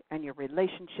husband, and your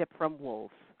relationship from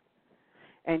wolves.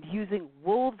 And using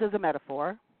wolves as a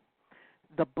metaphor,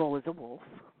 the bull is a wolf,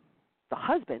 the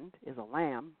husband is a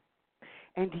lamb,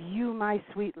 and you, my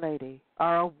sweet lady,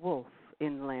 are a wolf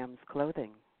in lamb's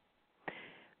clothing.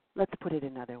 Let's put it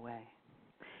another way.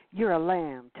 You're a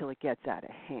lamb till it gets out of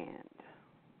hand.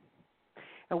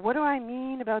 And what do I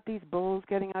mean about these bulls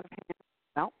getting out of hand?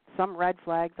 Well, some red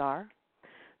flags are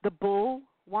the bull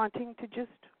wanting to just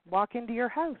walk into your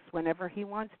house whenever he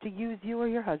wants to use you or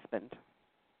your husband.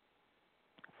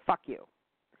 Fuck you.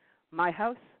 My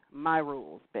house, my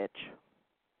rules, bitch.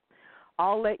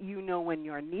 I'll let you know when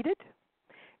you're needed,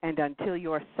 and until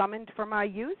you're summoned for my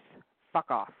use,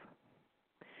 fuck off.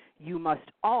 You must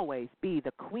always be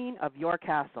the queen of your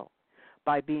castle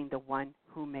by being the one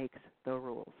who makes the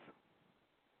rules.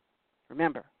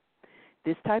 Remember,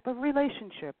 this type of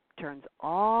relationship turns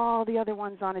all the other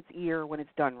ones on its ear when it's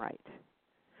done right.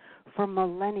 For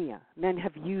millennia, men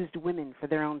have used women for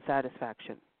their own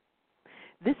satisfaction.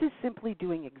 This is simply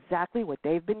doing exactly what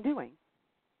they've been doing.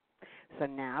 So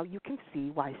now you can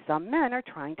see why some men are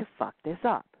trying to fuck this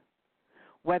up.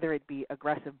 Whether it be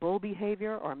aggressive bull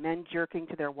behavior or men jerking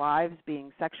to their wives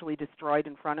being sexually destroyed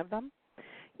in front of them,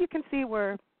 you can see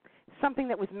where something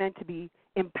that was meant to be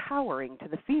empowering to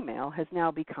the female has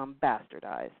now become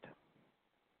bastardized.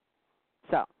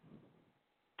 So,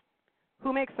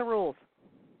 who makes the rules?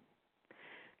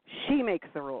 She makes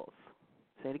the rules.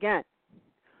 Say it again.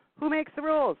 Who makes the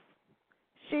rules?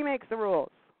 She makes the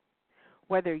rules.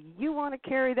 Whether you want to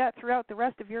carry that throughout the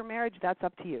rest of your marriage, that's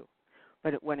up to you.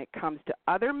 But when it comes to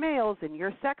other males in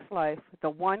your sex life, the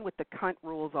one with the cunt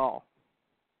rules all.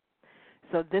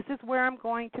 So this is where I'm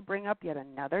going to bring up yet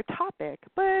another topic,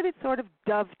 but it sort of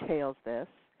dovetails this,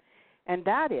 and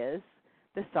that is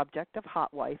the subject of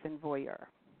hot wife and voyeur.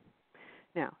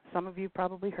 Now, some of you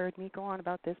probably heard me go on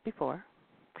about this before.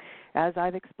 As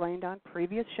I've explained on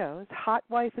previous shows, hot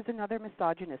wife is another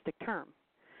misogynistic term.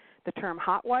 The term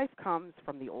hot wife comes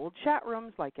from the old chat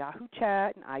rooms like Yahoo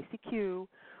Chat and ICQ,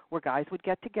 where guys would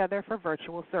get together for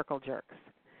virtual circle jerks.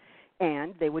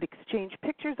 And they would exchange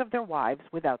pictures of their wives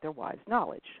without their wives'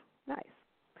 knowledge. Nice.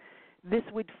 This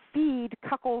would feed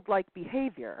cuckold-like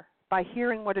behavior by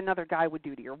hearing what another guy would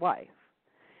do to your wife.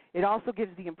 It also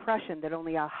gives the impression that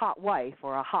only a hot wife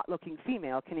or a hot-looking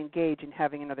female can engage in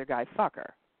having another guy fuck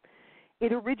her.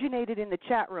 It originated in the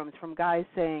chat rooms from guys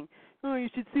saying, "Oh, you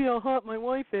should see how hot my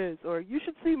wife is," or "You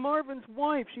should see Marvin's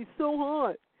wife, she's so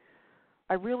hot."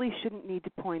 I really shouldn't need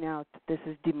to point out that this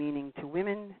is demeaning to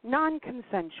women,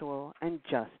 non-consensual, and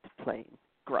just plain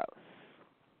gross.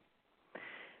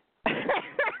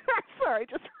 Sorry,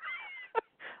 just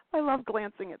I love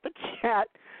glancing at the chat.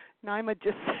 Naima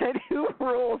just said, "Who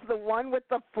rules? The one with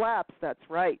the flaps." That's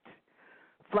right.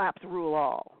 Flaps rule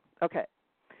all. Okay.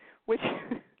 Which,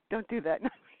 don't do that.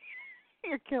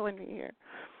 You're killing me here.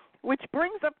 Which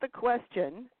brings up the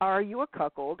question, are you a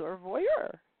cuckold or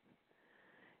voyeur?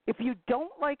 If you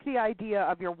don't like the idea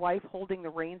of your wife holding the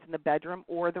reins in the bedroom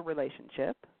or the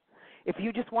relationship, if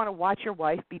you just want to watch your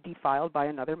wife be defiled by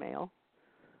another male,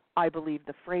 I believe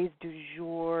the phrase du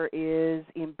jour is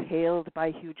impaled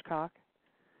by huge cock,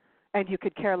 and you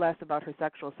could care less about her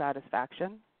sexual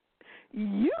satisfaction,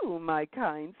 you, my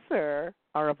kind sir,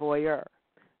 are a voyeur,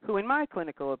 who in my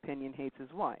clinical opinion hates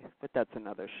his wife, but that's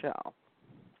another show.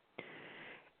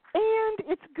 And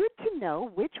it's good to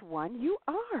know which one you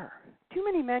are. Too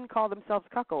many men call themselves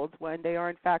cuckolds when they are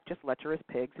in fact just lecherous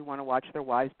pigs who want to watch their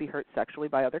wives be hurt sexually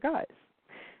by other guys.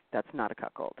 That's not a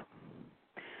cuckold.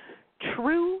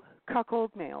 True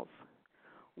cuckold males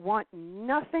want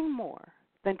nothing more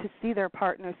than to see their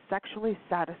partner sexually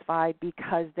satisfied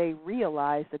because they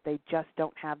realize that they just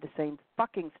don't have the same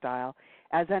fucking style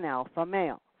as an alpha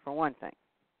male, for one thing.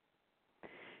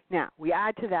 Now, we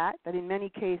add to that in many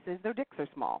cases their dicks are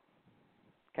small.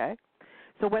 Okay?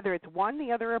 So whether it's one,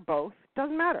 the other, or both,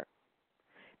 doesn't matter.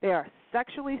 They are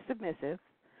sexually submissive,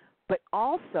 but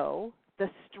also the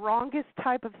strongest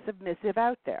type of submissive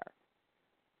out there.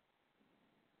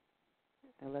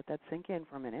 Now let that sink in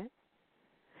for a minute.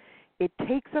 It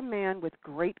takes a man with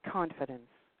great confidence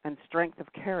and strength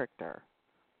of character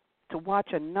to watch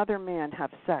another man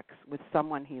have sex with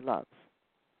someone he loves,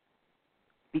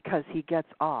 because he gets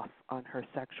off on her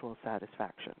sexual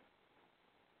satisfaction.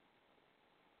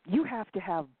 You have to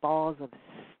have balls of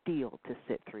steel to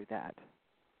sit through that,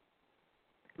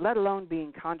 let alone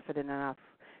being confident enough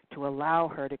to allow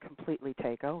her to completely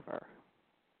take over,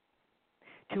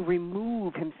 to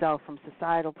remove himself from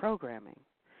societal programming,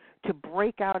 to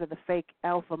break out of the fake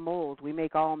alpha mold we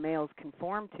make all males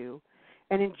conform to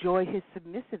and enjoy his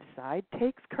submissive side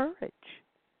takes courage.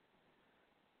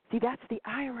 See, that's the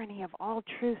irony of all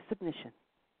true submission.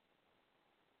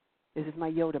 This is my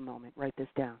Yoda moment. Write this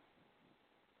down.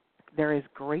 There is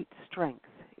great strength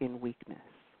in weakness.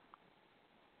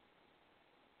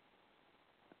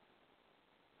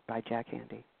 By Jack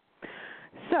Handy.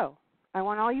 So, I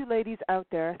want all you ladies out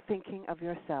there thinking of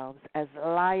yourselves as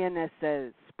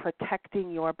lionesses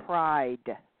protecting your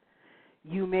pride.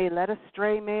 You may let a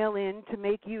stray male in to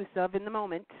make use of in the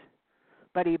moment,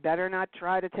 but he better not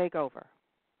try to take over,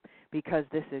 because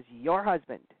this is your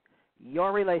husband,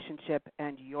 your relationship,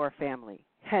 and your family,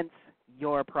 hence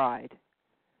your pride.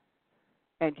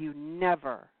 And you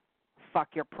never fuck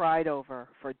your pride over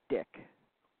for dick.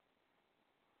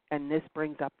 And this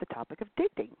brings up the topic of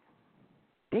dating.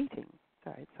 Dating.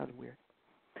 Sorry, it sounded weird.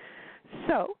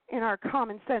 So, in our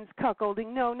common sense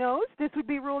cuckolding no-nos, this would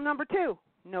be rule number 2,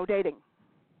 no dating.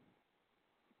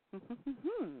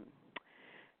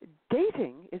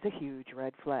 Dating is a huge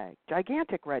red flag,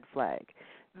 gigantic red flag,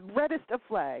 reddest of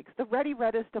flags, the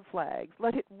reddest of flags.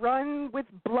 Let it run with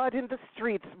blood in the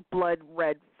streets, blood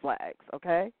red flags,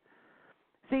 okay?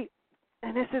 See,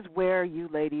 and this is where you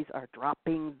ladies are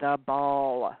dropping the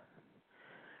ball.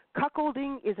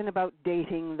 Cuckolding isn't about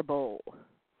dating the bull.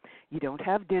 You don't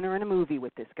have dinner and a movie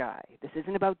with this guy. This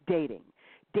isn't about dating.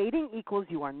 Dating equals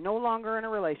you are no longer in a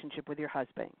relationship with your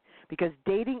husband, because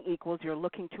dating equals you're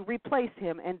looking to replace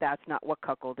him, and that's not what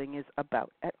cuckolding is about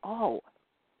at all.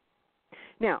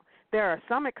 Now, there are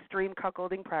some extreme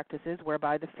cuckolding practices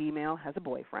whereby the female has a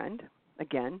boyfriend.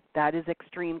 Again, that is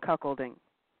extreme cuckolding,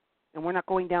 and we're not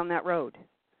going down that road.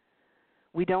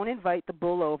 We don't invite the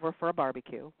bull over for a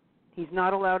barbecue. He's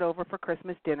not allowed over for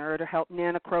Christmas dinner or to help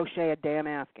Nana crochet a damn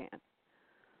Afghan.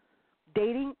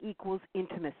 Dating equals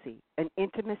intimacy, and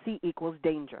intimacy equals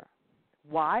danger.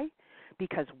 Why?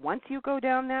 Because once you go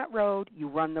down that road, you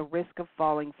run the risk of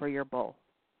falling for your bull.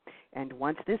 And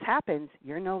once this happens,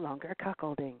 you're no longer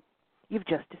cuckolding. You've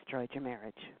just destroyed your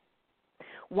marriage.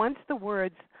 Once the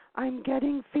words, "I'm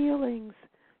getting feelings,"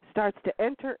 starts to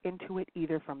enter into it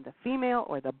either from the female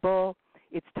or the bull,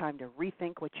 it's time to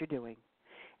rethink what you're doing.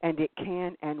 And it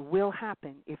can and will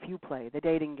happen if you play the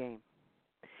dating game.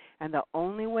 And the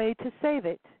only way to save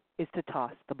it is to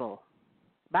toss the bull.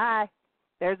 Bye.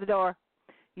 There's the door.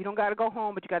 You don't got to go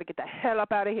home, but you got to get the hell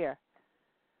up out of here.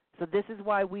 So this is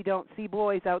why we don't see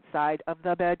boys outside of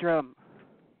the bedroom.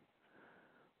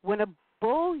 When a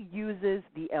bull uses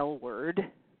the L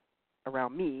word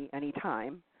around me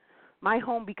anytime, my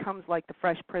home becomes like the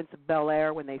Fresh Prince of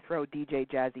Bel-Air when they throw DJ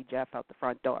Jazzy Jeff out the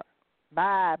front door.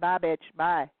 Bye, bitch,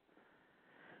 bye.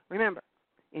 Remember,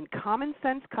 in common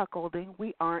sense cuckolding,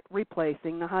 we aren't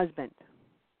replacing the husband.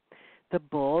 The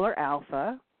bull or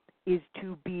alpha is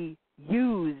to be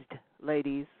used,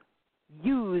 ladies,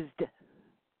 used.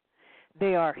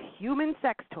 They are human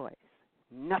sex toys,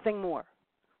 nothing more.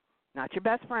 Not your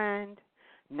best friend,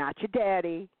 not your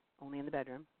daddy, only in the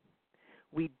bedroom.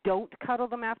 We don't cuddle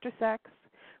them after sex.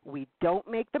 We don't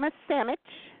make them a sandwich.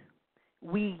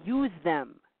 We use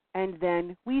them, and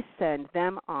then we send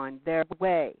them on their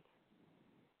way.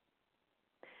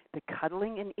 The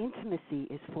cuddling and intimacy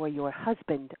is for your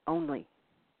husband only.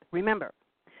 Remember,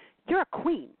 you're a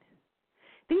queen.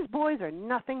 These boys are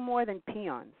nothing more than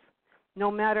peons.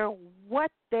 No matter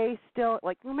what they still,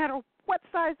 no matter what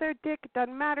size their dick, it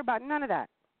doesn't matter about none of that.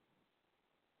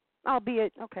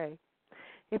 Albeit, okay,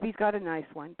 if he's got a nice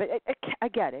one. But I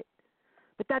get it.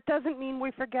 But that doesn't mean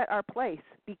we forget our place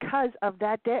because of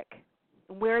that dick.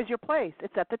 Where is your place?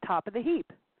 It's at the top of the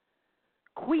heap.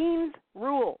 Queens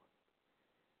rule.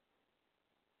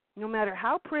 No matter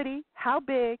how pretty, how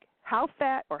big, how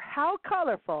fat, or how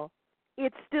colorful,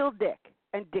 it's still dick,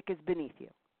 and dick is beneath you.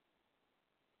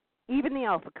 Even the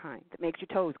alpha kind that makes your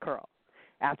toes curl.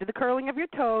 After the curling of your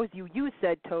toes, you use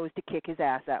said toes to kick his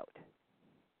ass out.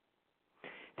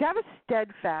 To have a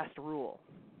steadfast rule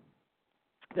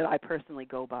that I personally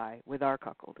go by with our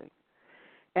cuckolding,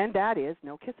 and that is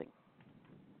no kissing.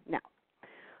 Now,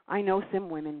 I know some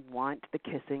women want the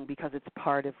kissing because it's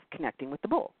part of connecting with the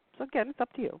bull. So again, it's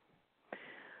up to you.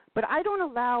 But I don't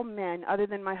allow men other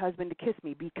than my husband to kiss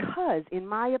me because, in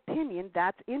my opinion,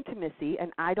 that's intimacy,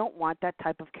 and I don't want that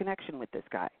type of connection with this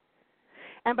guy.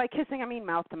 And by kissing, I mean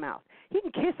mouth to mouth. He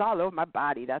can kiss all over my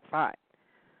body. That's fine.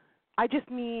 I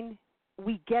just mean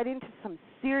we get into some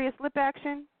serious lip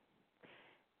action,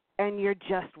 and you're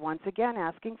just once again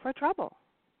asking for trouble.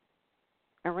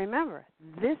 And remember,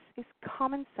 this is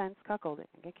common sense cuckolding.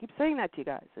 I keep saying that to you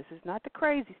guys. This is not the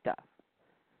crazy stuff.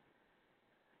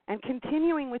 And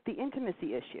continuing with the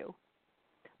intimacy issue,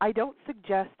 I don't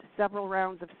suggest several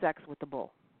rounds of sex with the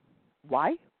bull.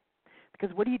 Why?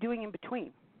 Because what are you doing in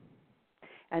between?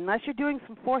 Unless you're doing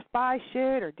some forced buy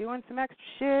shit or doing some extra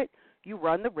shit, you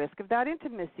run the risk of that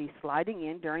intimacy sliding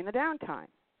in during the downtime.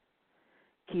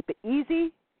 Keep it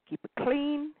easy. Keep it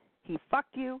clean. He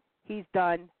fucked you. He's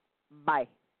done. Bye.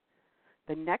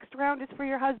 The next round is for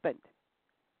your husband,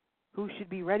 who should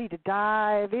be ready to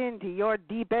dive into your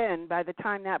deep end by the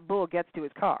time that bull gets to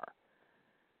his car.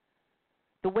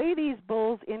 The way these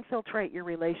bulls infiltrate your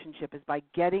relationship is by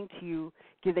getting to you,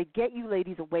 they get you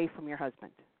ladies away from your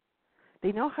husband.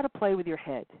 They know how to play with your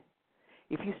head.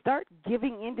 If you start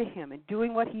giving into him and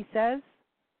doing what he says,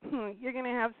 you're going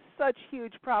to have such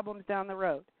huge problems down the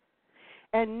road.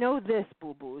 And know this,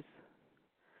 boo-boos.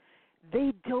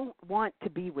 They don't want to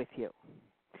be with you.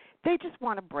 They just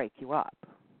want to break you up.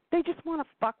 They just want to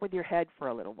fuck with your head for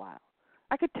a little while.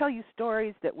 I could tell you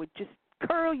stories that would just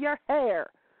curl your hair.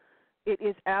 It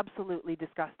is absolutely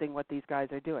disgusting what these guys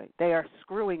are doing. They are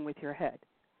screwing with your head.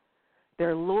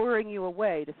 They're luring you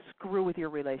away to screw with your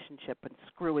relationship and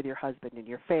screw with your husband and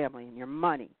your family and your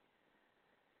money.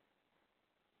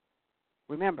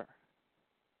 Remember,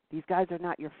 these guys are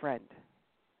not your friend.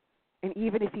 And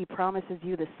even if he promises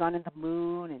you the sun and the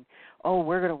moon and, oh,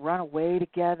 we're going to run away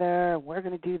together, and we're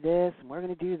going to do this, and we're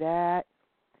going to do that,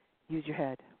 use your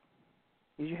head.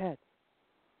 Use your head.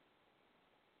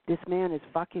 This man is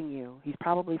fucking you. He's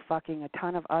probably fucking a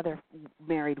ton of other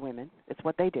married women. It's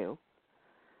what they do.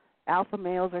 Alpha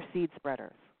males are seed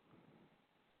spreaders.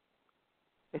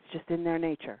 It's just in their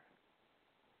nature.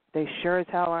 They sure as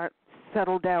hell aren't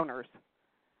settle downers.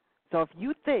 So if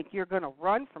you think you're going to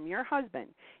run from your husband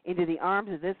into the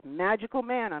arms of this magical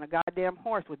man on a goddamn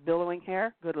horse with billowing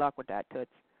hair, good luck with that,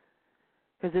 toots.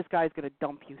 Because this guy's going to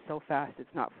dump you so fast it's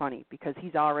not funny because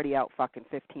he's already out fucking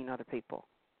 15 other people.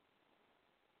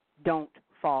 Don't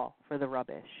fall for the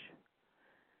rubbish.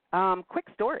 Quick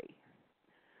story.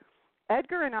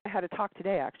 Edgar and I had a talk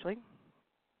today, actually,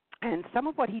 and some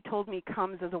of what he told me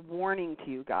comes as a warning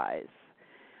to you guys.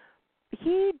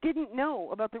 He didn't know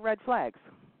about the red flags.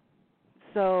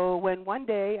 So when one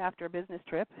day after a business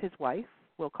trip, his wife,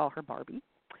 we'll call her Barbie,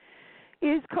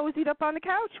 is cozied up on the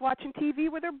couch watching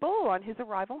TV with her bull on his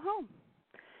arrival home,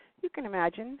 you can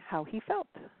imagine how he felt.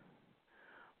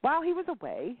 While he was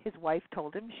away, his wife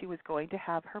told him she was going to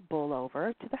have her bull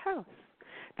over to the house.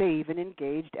 They even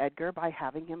engaged Edgar by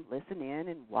having him listen in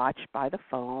and watch by the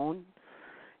phone.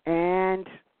 And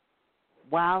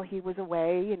while he was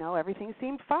away, you know, everything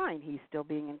seemed fine. He's still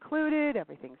being included.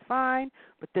 Everything's fine.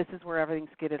 But this is where everything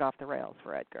skidded off the rails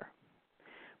for Edgar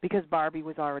because Barbie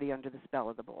was already under the spell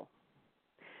of the bull.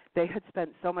 They had spent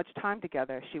so much time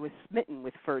together, she was smitten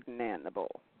with Ferdinand the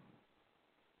bull.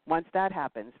 Once that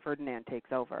happens, Ferdinand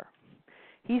takes over.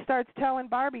 He starts telling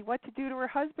Barbie what to do to her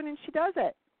husband, and she does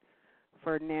it.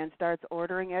 Ferdinand starts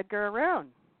ordering Edgar around.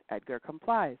 Edgar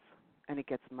complies, and it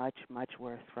gets much, much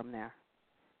worse from there.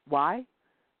 Why?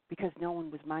 Because no one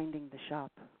was minding the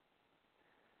shop.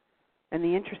 And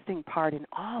the interesting part in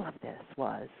all of this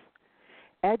was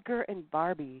Edgar and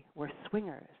Barbie were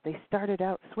swingers. They started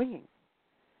out swinging.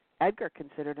 Edgar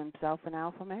considered himself an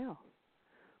alpha male.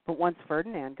 But once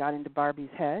Ferdinand got into Barbie's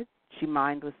head, she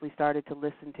mindlessly started to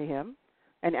listen to him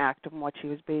and act on what she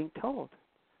was being told.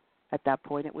 At that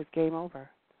point, it was game over.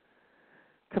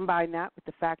 Combine that with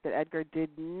the fact that Edgar did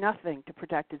nothing to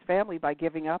protect his family by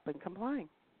giving up and complying,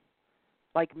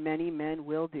 like many men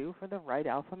will do for the right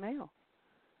alpha male.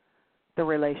 The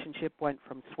relationship went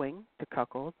from swing to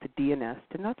cuckold to DNS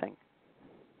to nothing.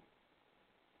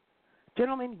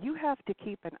 Gentlemen, you have to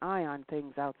keep an eye on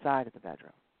things outside of the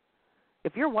bedroom.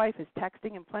 If your wife is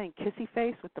texting and playing kissy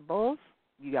face with the bulls,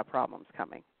 you got problems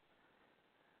coming.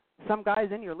 Some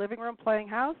guy's in your living room playing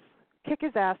house, kick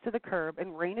his ass to the curb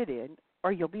and rein it in,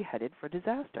 or you'll be headed for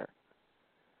disaster.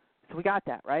 So we got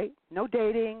that, right? No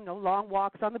dating, no long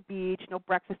walks on the beach, no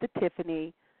breakfast at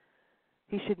Tiffany.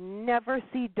 He should never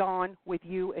see dawn with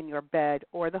you in your bed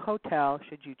or the hotel,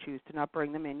 should you choose to not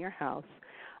bring them in your house,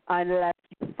 unless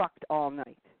you fucked all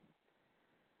night.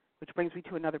 Which brings me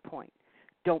to another point.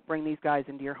 Don't bring these guys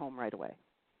into your home right away.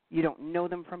 You don't know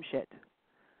them from shit.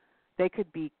 They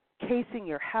could be casing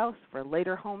your house for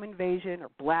later home invasion or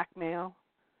blackmail.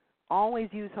 Always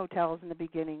use hotels in the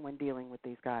beginning when dealing with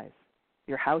these guys.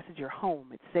 Your house is your home.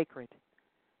 It's sacred.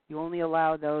 You only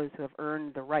allow those who have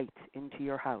earned the right into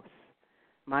your house.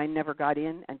 Mine never got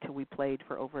in until we played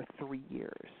for over 3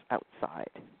 years outside.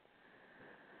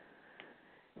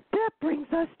 That brings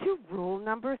us to rule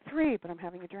number 3, but I'm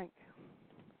having a drink.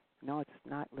 No, it's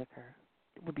not liquor.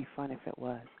 It would be fun if it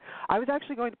was. I was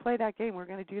actually going to play that game. We're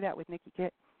going to do that with Nikki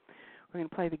Kitt. We're going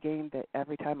to play the game that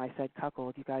every time I said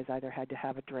cuckold, you guys either had to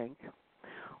have a drink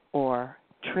or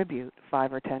tribute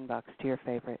 $5 or $10 to your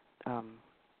favorite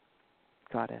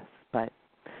goddess. But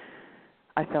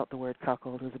I felt the word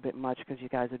cuckold was a bit much because you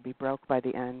guys would be broke by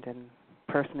the end. And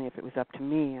personally, if it was up to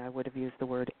me, I would have used the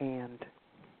word and.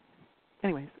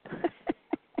 Anyways,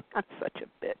 I'm such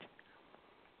a bitch.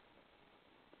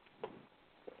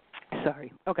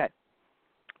 Sorry. Okay.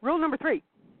 Rule number 3.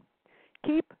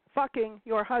 Keep fucking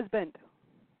your husband.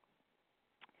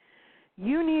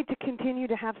 You need to continue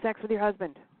to have sex with your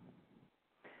husband.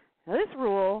 Now, this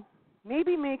rule may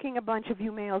be making a bunch of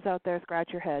you males out there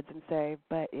scratch your heads and say,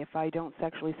 but if I don't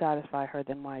sexually satisfy her,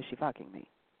 then why is she fucking me?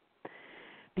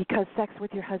 Because sex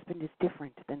with your husband is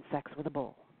different than sex with a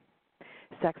bull.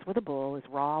 Sex with a bull is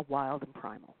raw, wild, and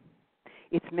primal.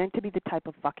 It's meant to be the type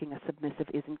of fucking a submissive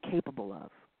isn't capable of.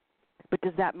 But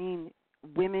does that mean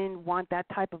women want that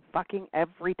type of fucking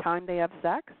every time they have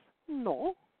sex?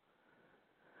 No.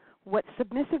 What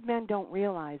submissive men don't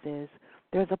realize is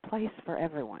there's a place for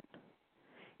everyone.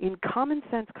 In common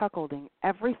sense cuckolding,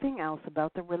 everything else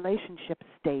about the relationship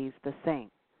stays the same.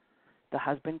 The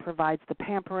husband provides the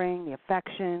pampering, the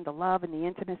affection, the love, and the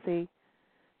intimacy.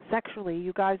 Sexually,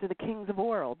 you guys are the kings of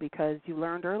oral because you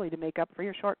learned early to make up for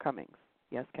your shortcomings.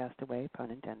 Yes, castaway, pun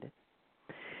intended.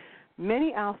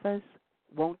 Many alphas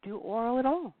won't do oral at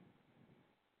all.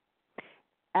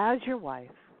 As your wife,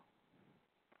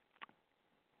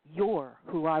 you're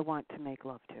who I want to make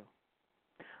love to.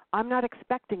 I'm not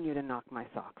expecting you to knock my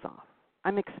socks off.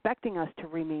 I'm expecting us to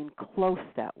remain close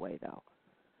that way, though.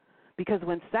 Because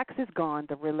when sex is gone,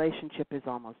 the relationship is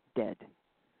almost dead.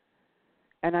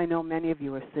 And I know many of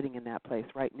you are sitting in that place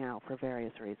right now for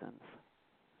various reasons.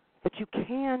 But you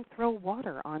can throw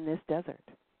water on this desert.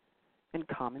 And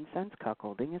common sense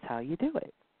cuckolding is how you do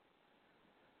it.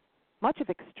 Much of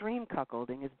extreme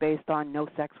cuckolding is based on no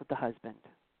sex with the husband.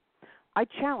 I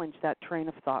challenge that train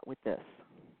of thought with this.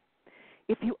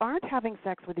 If you aren't having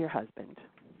sex with your husband,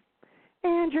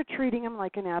 and you're treating him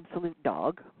like an absolute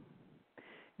dog,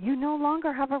 you no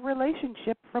longer have a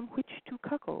relationship from which to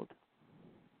cuckold.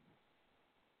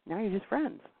 Now you're just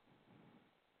friends.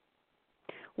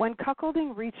 When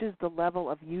cuckolding reaches the level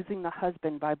of using the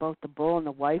husband by both the bull and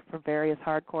the wife for various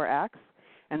hardcore acts,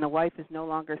 and the wife is no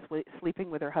longer sleeping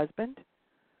with her husband,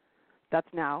 that's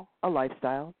now a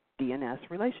lifestyle DNS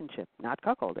relationship, not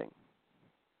cuckolding.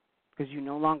 Because you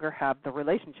no longer have the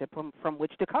relationship from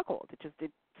which to cuckold.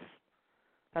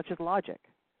 That's just logic.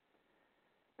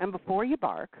 And before you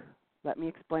bark, let me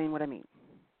explain what I mean.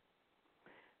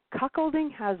 Cuckolding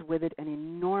has with it an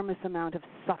enormous amount of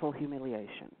subtle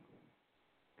humiliation.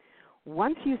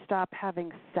 Once you stop having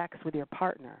sex with your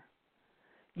partner,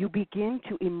 you begin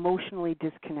to emotionally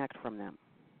disconnect from them.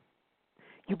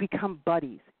 You become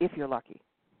buddies, if you're lucky.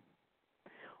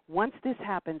 Once this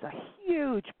happens, a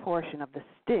huge portion of the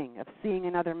sting of seeing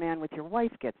another man with your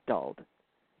wife gets dulled,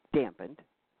 dampened,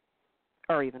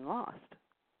 or even lost.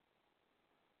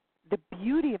 The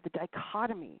beauty of the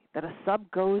dichotomy that a sub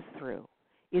goes through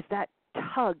is that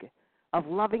tug of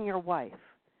loving your wife,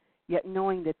 yet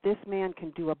knowing that this man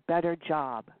can do a better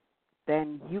job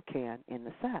than you can in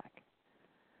the sack.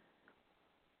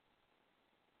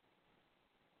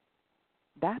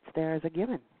 That's there as a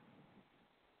given.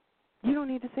 You don't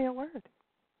need to say a word.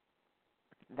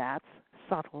 That's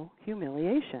subtle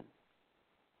humiliation.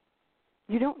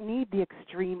 You don't need the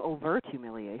extreme overt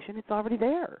humiliation. It's already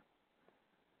there.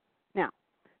 Now,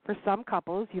 for some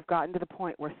couples, you've gotten to the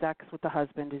point where sex with the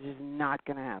husband is just not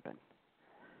going to happen.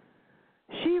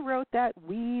 She wrote that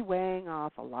wee weighing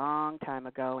off a long time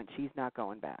ago, and she's not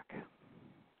going back.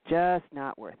 Just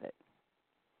not worth it.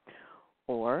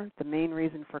 Or the main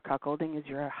reason for cuckolding is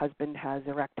your husband has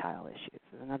erectile issues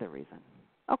is another reason.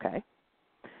 Okay.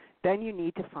 Then you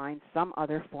need to find some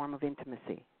other form of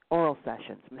intimacy, oral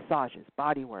sessions, massages,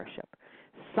 body worship,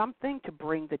 something to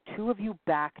bring the two of you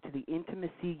back to the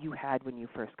intimacy you had when you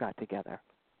first got together.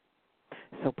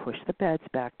 So push the beds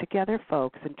back together,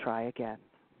 folks, and try again.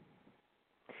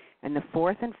 And the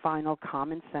fourth and final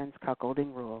common sense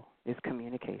cuckolding rule is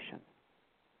communication.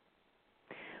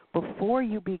 Before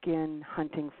you begin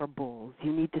hunting for bulls,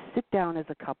 you need to sit down as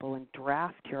a couple and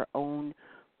draft your own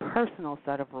personal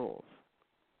set of rules.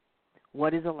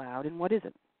 What is allowed and what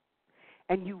isn't.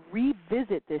 And you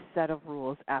revisit this set of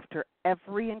rules after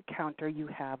every encounter you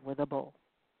have with a bull.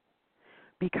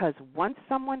 Because once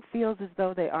someone feels as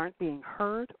though they aren't being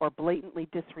heard or blatantly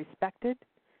disrespected,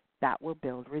 that will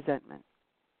build resentment.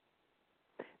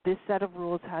 This set of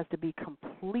rules has to be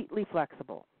completely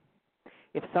flexible.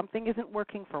 If something isn't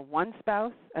working for one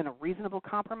spouse and a reasonable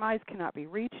compromise cannot be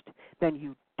reached, then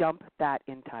you dump that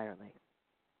entirely.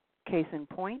 Case in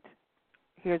point,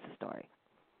 here's the story.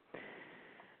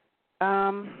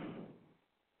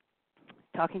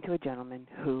 Talking to a gentleman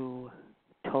who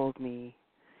told me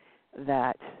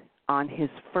that on his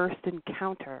first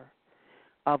encounter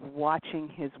of watching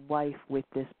his wife with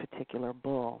this particular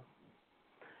bull,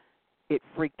 it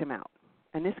freaked him out.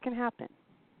 And this can happen.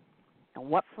 And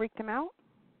what freaked him out?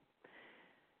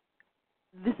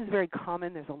 This is very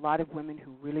common. There's a lot of women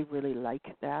who really, really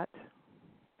like that,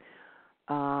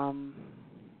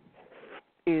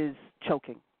 is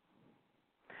choking.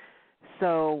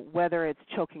 So whether it's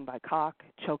choking by cock,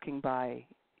 choking by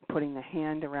putting the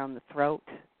hand around the throat,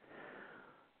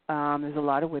 there's a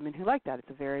lot of women who like that. It's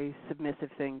a very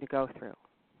submissive thing to go through.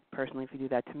 Personally, if you do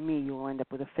that to me, you will end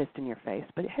up with a fist in your face.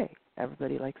 But hey,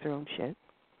 everybody likes their own shit.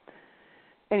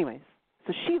 Anyways,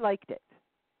 so she liked it.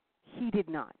 He did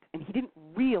not, and he didn't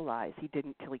realize he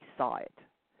didn't till he saw it.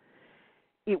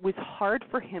 It was hard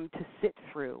for him to sit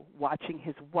through watching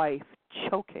his wife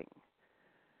choking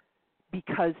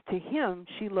because to him,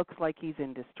 she looks like he's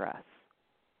in distress.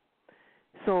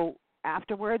 So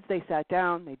afterwards, they sat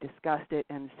down, they discussed it,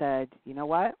 and said, you know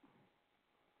what?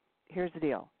 Here's the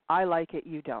deal. I like it,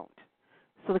 you don't.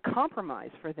 So the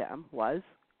compromise for them was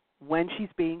when she's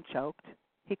being choked,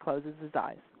 he closes his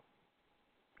eyes.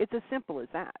 It's as simple as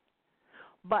that.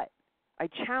 But I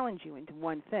challenge you into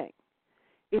one thing.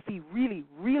 If he really,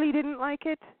 really didn't like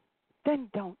it, then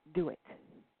don't do it.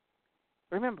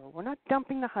 Remember, we're not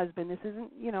dumping the husband. This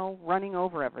isn't, running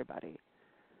over everybody.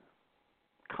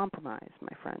 Compromise,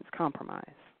 my friends, compromise.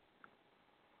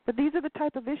 But these are the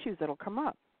type of issues that will come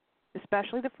up,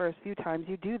 especially the first few times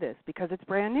you do this because it's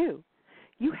brand new.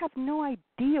 You have no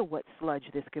idea what sludge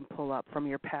this can pull up from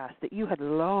your past that you had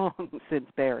long since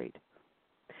buried.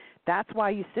 That's why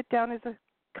you sit down as a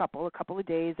couple of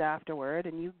days afterward,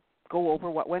 and you go over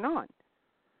what went on.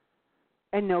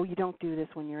 And no, you don't do this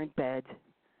when you're in bed.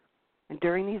 And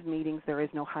during these meetings, there is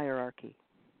no hierarchy.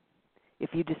 If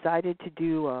you decided to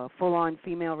do a full-on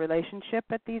female relationship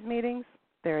at these meetings,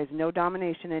 there is no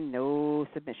domination and no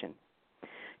submission.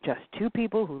 Just two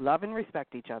people who love and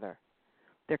respect each other.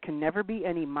 There can never be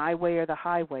any my way or the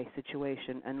highway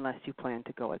situation unless you plan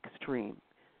to go extreme.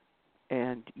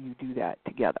 And you do that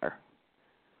together.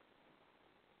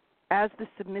 As the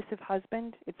submissive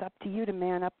husband, it's up to you to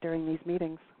man up during these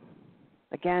meetings.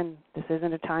 Again, this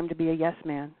isn't a time to be a yes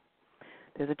man.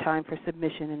 There's a time for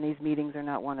submission, and these meetings are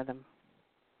not one of them.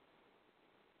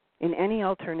 In any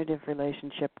alternative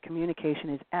relationship,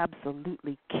 communication is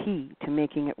absolutely key to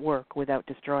making it work without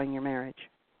destroying your marriage.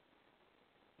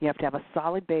 You have to have a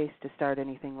solid base to start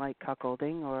anything like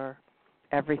cuckolding, or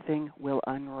everything will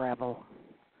unravel.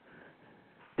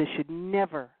 This should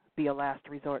never be a last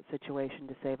resort situation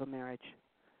to save a marriage.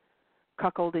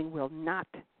 Cuckolding will not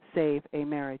save a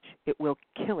marriage. It will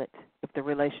kill it if the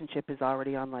relationship is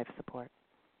already on life support.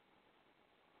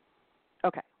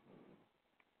 Okay.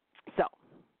 So,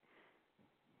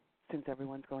 since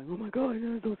everyone's going, oh my God,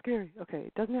 that's so scary. Okay,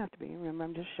 it doesn't have to be. Remember,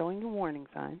 I'm just showing you warning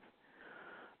signs.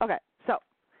 Okay, so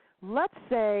let's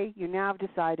say you now have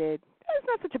decided it's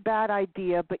not such a bad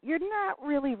idea, but you're not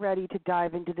really ready to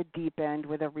dive into the deep end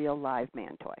with a real live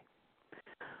man toy.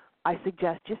 I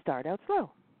suggest you start out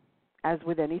slow. As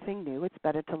with anything new, it's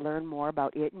better to learn more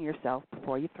about it and yourself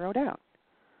before you throw down.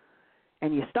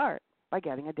 And you start by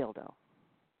getting a dildo.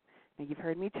 Now, you've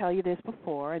heard me tell you this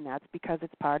before, and that's because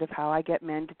it's part of how I get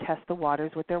men to test the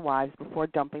waters with their wives before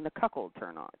dumping the cuckold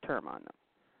term on them.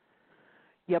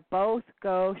 You both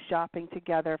go shopping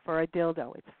together for a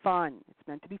dildo. It's fun. It's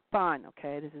meant to be fun,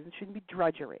 okay? Shouldn't be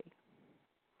drudgery.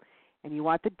 And you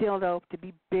want the dildo to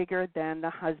be bigger than the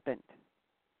husband.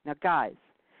 Now, guys,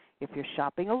 if you're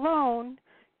shopping alone,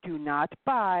 do not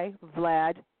buy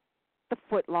Vlad the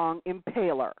foot-long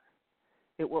impaler.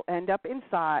 It will end up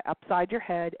upside your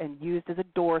head and used as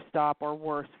a doorstop or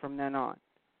worse from then on.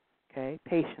 Okay?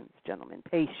 Patience, gentlemen,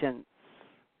 patience.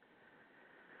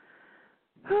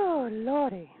 Oh,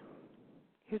 Lordy.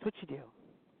 Here's what you do.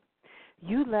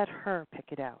 You let her pick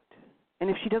it out. And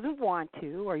if she doesn't want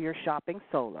to, or you're shopping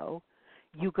solo,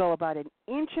 you go about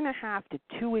 1.5 to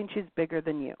 2 inches bigger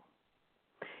than you.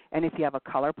 And if you have a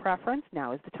color preference,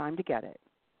 now is the time to get it.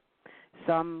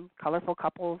 Some colorful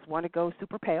couples want to go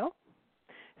super pale.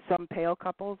 Some pale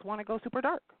couples want to go super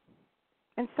dark.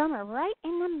 And some are right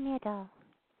in the middle.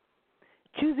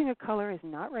 Choosing a color is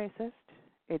not racist.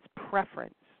 It's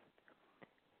preference.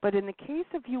 But in the case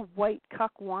of you white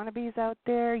cuck wannabes out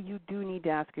there, you do need to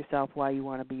ask yourself why you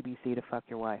want a BBC to fuck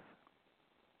your wife.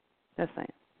 Just saying.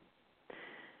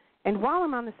 And while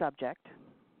I'm on the subject,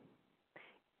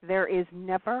 there is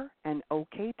never an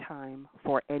okay time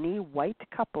for any white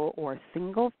couple or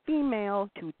single female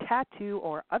to tattoo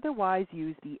or otherwise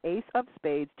use the ace of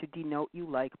spades to denote you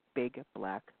like big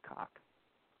black cock.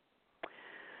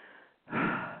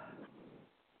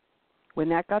 When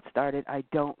that got started, I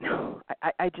don't know.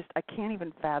 I can't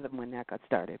even fathom when that got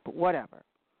started, but whatever.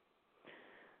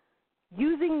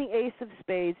 Using the ace of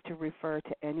spades to refer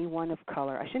to anyone of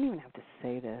color, I shouldn't even have to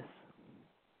say this,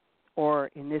 or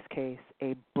in this case,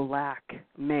 a black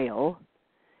male,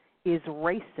 is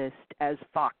racist as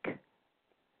fuck.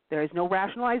 There is no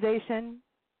rationalization.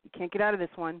 You can't get out of this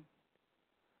one.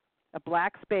 A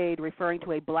black spade referring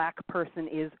to a black person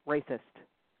is racist.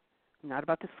 I'm not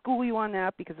about to school you on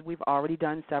that because we've already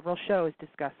done several shows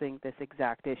discussing this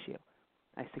exact issue.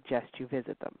 I suggest you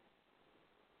visit them.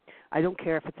 I don't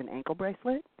care if it's an ankle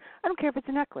bracelet. I don't care if it's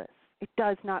a necklace. It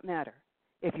does not matter.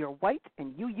 If you're white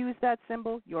and you use that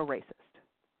symbol, you're racist.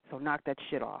 So knock that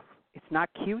shit off. It's not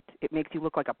cute. It makes you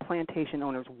look like a plantation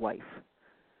owner's wife.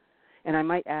 And I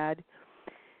might add,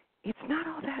 it's not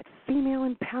all that female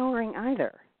empowering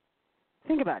either.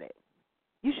 Think about it.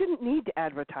 You shouldn't need to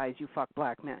advertise you fuck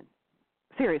black men.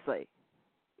 Seriously.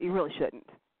 You really shouldn't.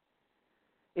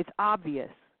 It's obvious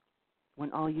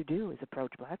when all you do is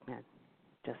approach black men.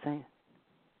 Just saying.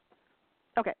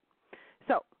 Okay,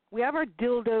 so we have our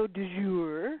dildo du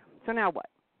jour. So now what?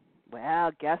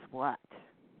 Well, guess what?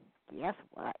 Guess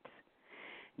what?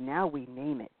 Now we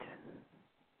name it.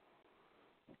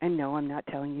 And no, I'm not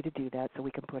telling you to do that so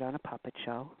we can put on a puppet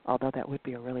show, although that would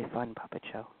be a really fun puppet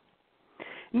show.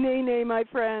 Nay, my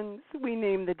friends, we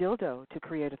name the dildo to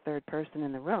create a third person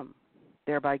in the room,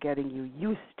 thereby getting you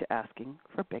used to asking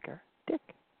for bigger dick.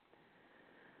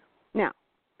 Now,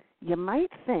 you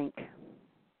might think,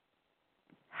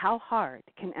 how hard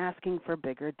can asking for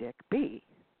bigger dick be?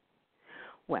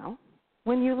 Well,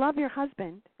 when you love your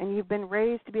husband and you've been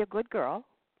raised to be a good girl,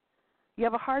 you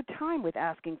have a hard time with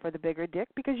asking for the bigger dick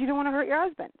because you don't want to hurt your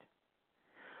husband.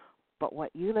 But what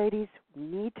you ladies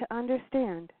need to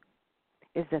understand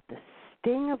is that the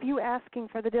sting of you asking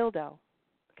for the dildo,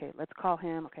 let's call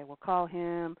him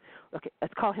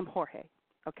Jorge.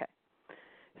 Okay.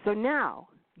 So now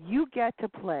you get to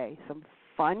play some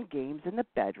fun games in the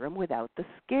bedroom without the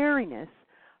scariness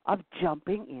of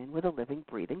jumping in with a living,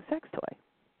 breathing sex toy.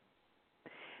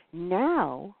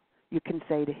 Now you can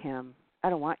say to him, I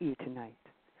don't want you tonight.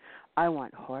 I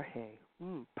want Jorge.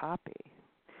 Papi.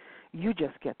 You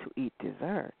just get to eat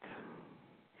dessert.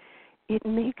 It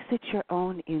makes it your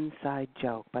own inside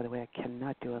joke. By the way, I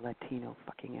cannot do a Latino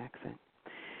fucking accent.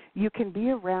 You can be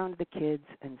around the kids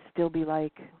and still be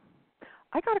like,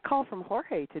 I got a call from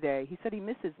Jorge today. He said he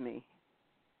misses me.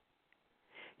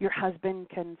 Your husband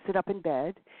can sit up in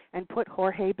bed and put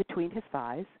Jorge between his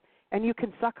thighs, and you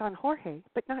can suck on Jorge,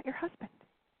 but not your husband,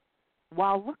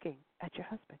 while looking at your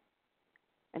husband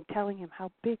and telling him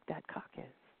how big that cock is.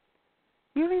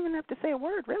 You don't even have to say a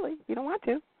word, really. You don't want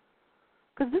to,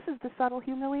 because this is the subtle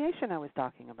humiliation I was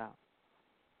talking about.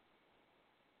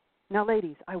 Now,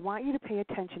 ladies, I want you to pay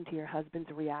attention to your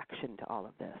husband's reaction to all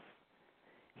of this.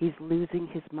 He's losing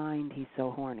his mind. He's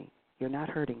so horny. You're not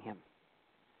hurting him.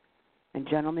 And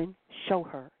gentlemen, show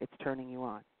her it's turning you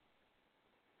on.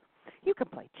 You can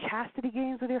play chastity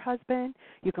games with your husband.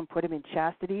 You can put him in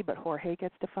chastity, but Jorge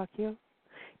gets to fuck you.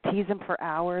 Tease him for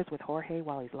hours with Jorge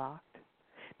while he's locked.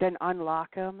 Then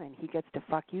unlock him, and he gets to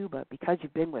fuck you, but because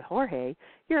you've been with Jorge,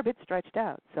 you're a bit stretched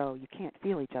out, so you can't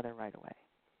feel each other right away.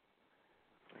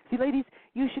 See, ladies,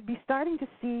 you should be starting to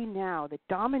see now that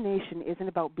domination isn't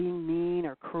about being mean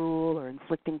or cruel or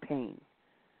inflicting pain.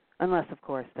 Unless, of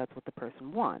course, that's what the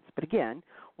person wants. But again,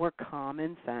 we're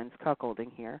common sense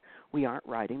cuckolding here. We aren't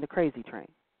riding the crazy train.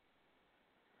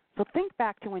 So think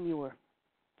back to when you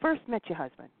first met your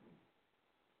husband.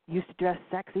 You used to dress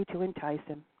sexy to entice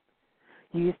him.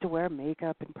 You used to wear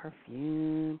makeup and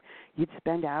perfume. You'd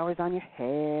spend hours on your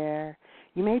hair.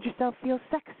 You made yourself feel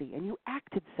sexy, and you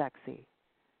acted sexy.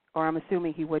 Or I'm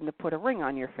assuming he wouldn't have put a ring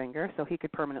on your finger so he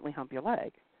could permanently hump your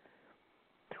leg.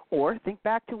 Or think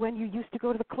back to when you used to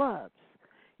go to the clubs.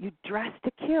 You dressed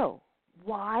to kill.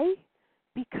 Why?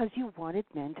 Because you wanted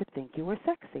men to think you were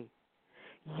sexy.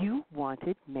 You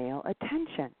wanted male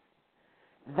attention.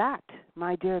 That,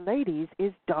 my dear ladies,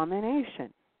 is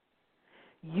domination.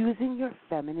 Using your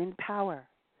feminine power,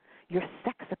 your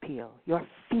sex appeal, your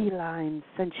feline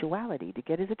sensuality to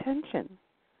get his attention.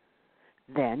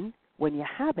 Then, when you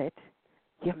have it,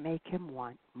 you make him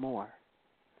want more.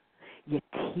 You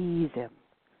tease him.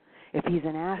 If he's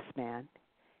an ass man,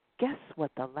 guess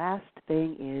what the last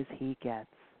thing is he gets?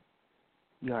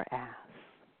 Your ass.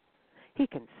 He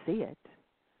can see it,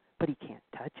 but he can't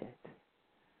touch it.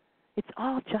 It's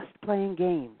all just playing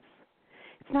games.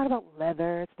 It's not about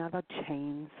leather. It's not about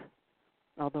chains,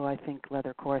 although I think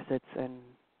leather corsets and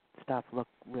stuff look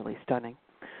really stunning.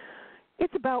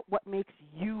 It's about what makes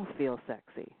you feel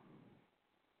sexy.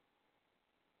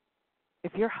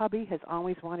 If your hubby has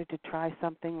always wanted to try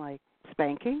something like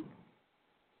spanking,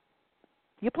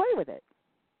 you play with it.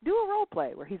 Do a role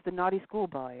play where he's the naughty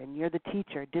schoolboy and you're the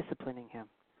teacher disciplining him.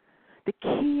 The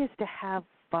key is to have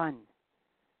fun.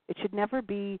 It should never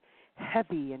be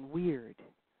heavy and weird.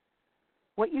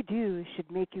 What you do should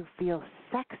make you feel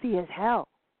sexy as hell.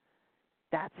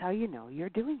 That's how you know you're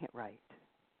doing it right.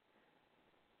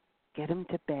 Get him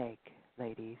to beg,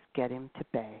 ladies. Get him to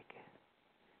beg.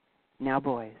 Now,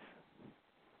 boys,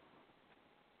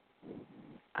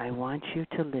 I want you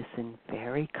to listen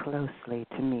very closely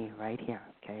to me right here,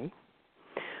 okay?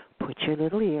 Put your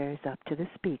little ears up to the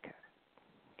speaker.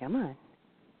 Come on.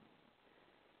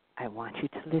 I want you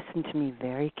to listen to me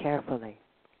very carefully.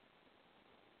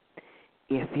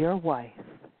 If your wife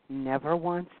never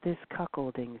wants this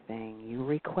cuckolding thing you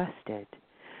requested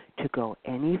to go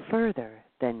any further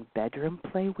than bedroom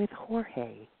play with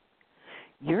Jorge,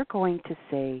 you're going to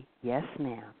say, yes,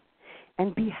 ma'am,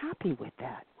 and be happy with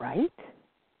that, right?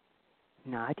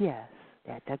 Nod yes.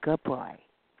 That's a good boy.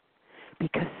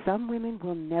 Because some women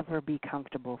will never be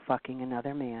comfortable fucking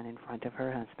another man in front of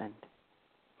her husband.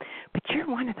 But you're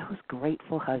one of those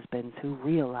grateful husbands who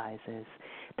realizes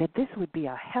that this would be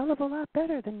a hell of a lot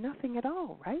better than nothing at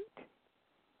all, right?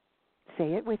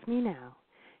 Say it with me now.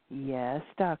 Yes,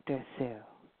 Dr. Sue.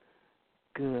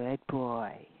 Good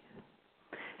boy.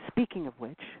 Speaking of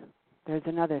which, there's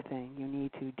another thing you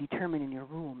need to determine in your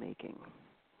rulemaking.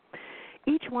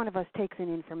 Each one of us takes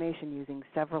in information using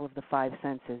several of the five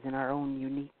senses in our own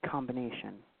unique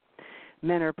combination.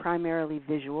 Men are primarily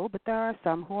visual, but there are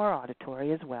some who are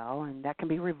auditory as well, and that can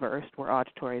be reversed where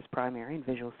auditory is primary and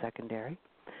visual secondary.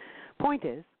 Point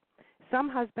is, some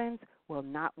husbands will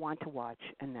not want to watch,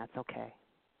 and that's okay.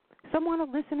 Some want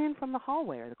to listen in from the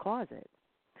hallway or the closet.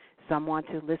 Some want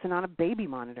to listen on a baby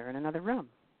monitor in another room.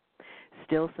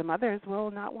 Still, some others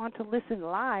will not want to listen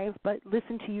live, but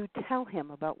listen to you tell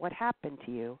him about what happened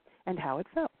to you and how it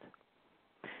felt.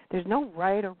 There's no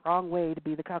right or wrong way to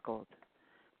be the cuckold.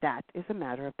 That is a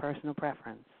matter of personal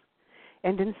preference.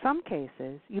 And in some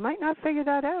cases, you might not figure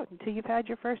that out until you've had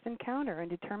your first encounter and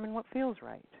determine what feels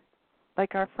right.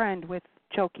 Like our friend with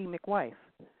Chokey McWife.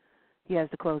 He has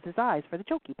to close his eyes for the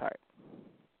chokey part.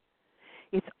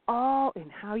 It's all in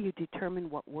how you determine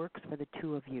what works for the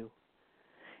two of you.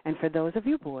 And for those of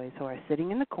you boys who are sitting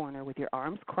in the corner with your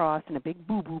arms crossed and a big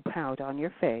boo-boo pout on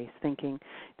your face thinking,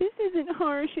 this isn't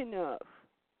harsh enough,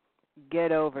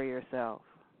 get over yourself.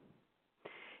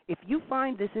 If you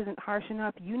find this isn't harsh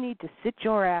enough, you need to sit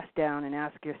your ass down and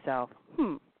ask yourself,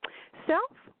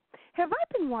 self, have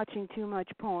I been watching too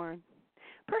much porn?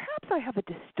 Perhaps I have a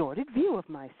distorted view of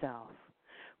myself.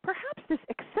 Perhaps this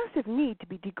excessive need to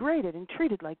be degraded and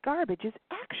treated like garbage is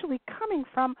actually coming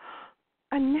from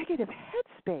a negative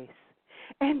headspace.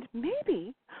 And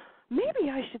maybe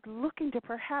I should look into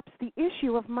perhaps the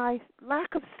issue of my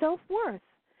lack of self-worth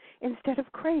instead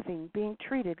of craving being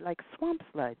treated like swamp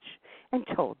sludge and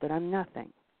told that I'm nothing.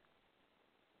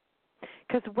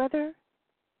 Because whether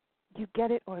you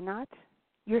get it or not,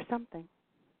 you're something,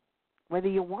 whether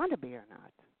you want to be or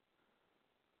not.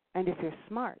 And if you're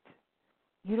smart,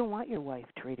 you don't want your wife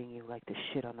treating you like the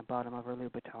shit on the bottom of her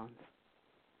Louboutins.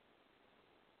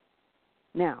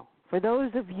 Now, for those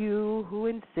of you who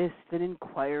insist that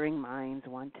inquiring minds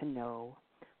want to know,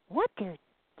 what do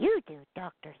you do,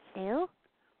 Dr. Sue?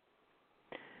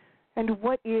 And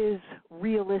what is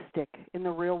realistic in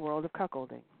the real world of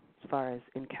cuckolding as far as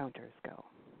encounters go?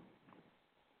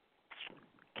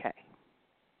 Okay.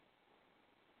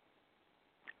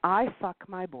 I fuck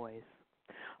my boys,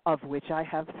 of which I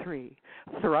have 3,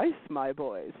 thrice my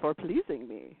boys for pleasing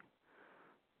me.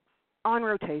 On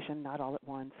rotation, not all at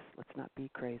once. Let's not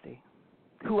be crazy.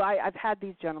 I've had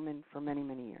these gentlemen for many,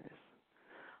 many years.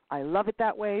 I love it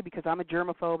that way because I'm a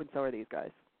germaphobe and so are these guys.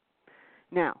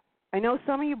 Now, I know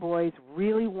some of you boys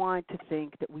really want to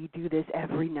think that we do this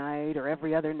every night or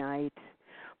every other night,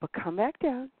 but come back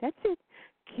down. That's it.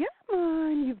 Come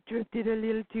on, you've drifted a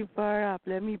little too far up.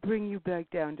 Let me bring you back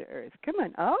down to earth. Come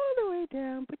on, all the way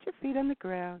down. Put your feet on the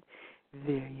ground.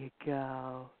 There you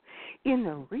go. In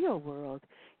the real world,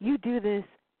 you do this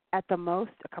at the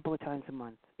most a couple of times a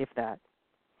month, if that.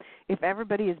 If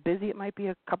everybody is busy, it might be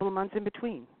a couple of months in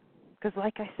between. Because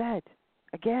like I said,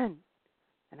 again,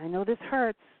 and I know this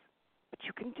hurts, but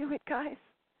you can do it, guys.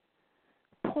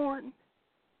 Porn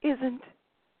isn't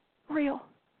real.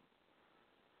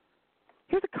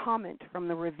 Here's a comment from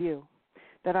the review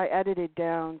that I edited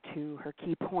down to her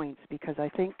key points because I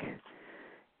think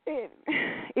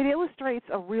it illustrates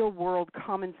a real-world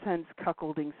common sense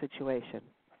cuckolding situation.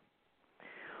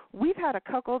 We've had a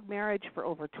cuckold marriage for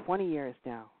over 20 years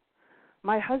now.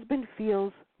 My husband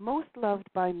feels most loved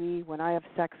by me when I have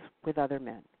sex with other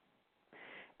men.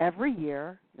 Every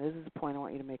year, this is a point I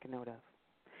want you to make a note of.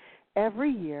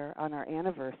 Every year on our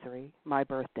anniversary, my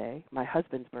birthday, my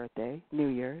husband's birthday, New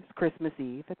Year's, Christmas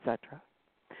Eve, etc.,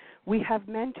 we have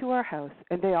men to our house,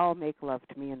 and they all make love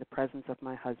to me in the presence of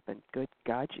my husband. Good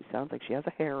God, she sounds like she has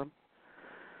a harem.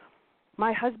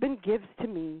 My husband gives to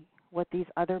me what these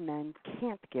other men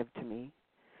can't give to me,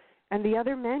 and the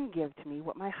other men give to me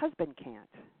what my husband can't.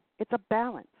 It's a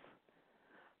balance.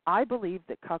 I believe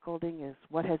that cuckolding is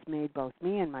what has made both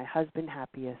me and my husband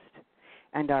happiest,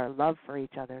 and our love for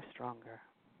each other stronger.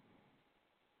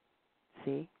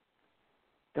 See?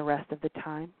 The rest of the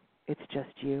time, it's just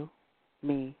you,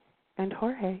 me, and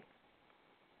Jorge.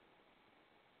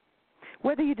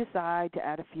 Whether you decide to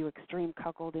add a few extreme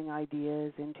cuckolding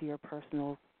ideas into your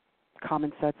personal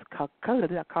common sense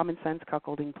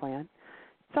cuckolding plan,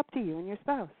 it's up to you and your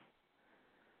spouse.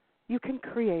 You can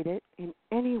create it in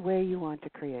any way you want to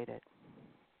create it.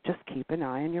 Just keep an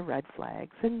eye on your red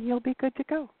flags and you'll be good to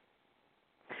go.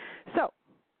 So,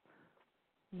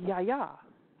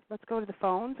 let's go to the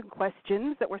phones and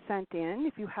questions that were sent in.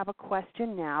 If you have a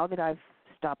question now that I've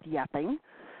stopped yapping,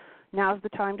 now's the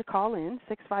time to call in,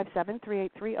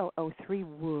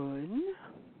 657-383-0031.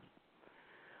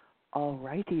 All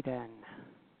righty then.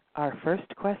 Our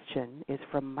first question is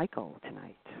from Michael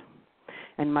tonight.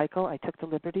 And Michael, I took the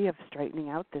liberty of straightening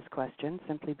out this question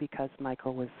simply because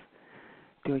Michael was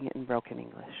doing it in broken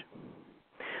English.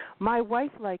 My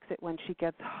wife likes it when she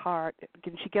gets hard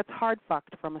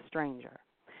fucked from a stranger.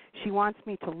 She wants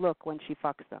me to look when she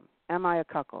fucks them. Am I a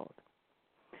cuckold?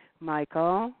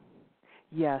 Michael,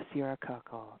 yes, you're a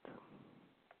cuckold.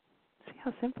 See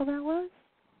how simple that was?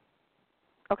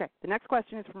 Okay, the next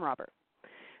question is from Robert.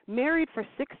 Married for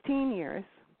 16 years,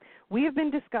 we have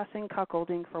been discussing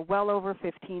cuckolding for well over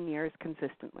 15 years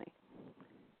consistently.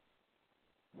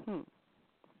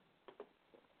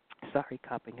 Sorry,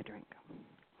 cupping a drink.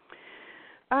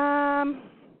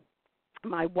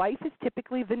 My wife is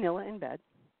typically vanilla in bed.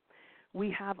 We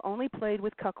have only played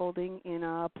with cuckolding in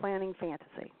a planning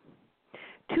fantasy.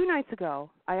 2 nights ago,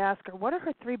 I asked her what are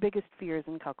her 3 biggest fears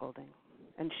in cuckolding.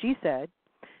 And she said,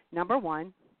 number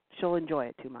 1, she'll enjoy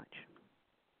it too much.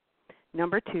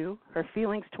 Number 2, her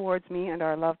feelings towards me and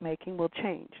our lovemaking will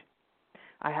change.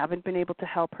 I haven't been able to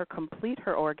help her complete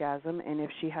her orgasm, and if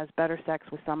she has better sex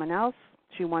with someone else,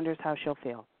 she wonders how she'll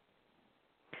feel.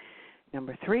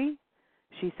 Number 3,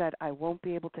 she said I won't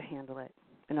be able to handle it.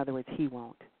 In other words, he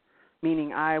won't,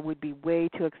 meaning I would be way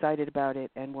too excited about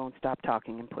it and won't stop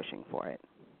talking and pushing for it.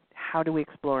 How do we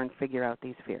explore and figure out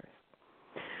these fears?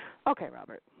 Okay,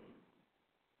 Robert.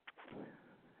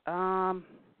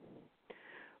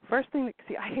 First thing,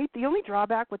 I hate the only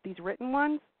drawback with these written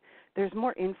ones, there's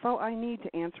more info I need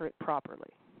to answer it properly.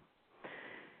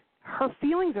 Her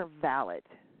feelings are valid.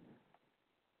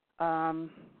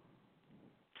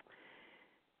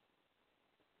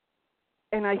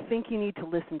 And I think you need to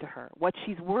listen to her. What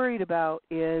she's worried about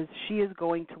is she is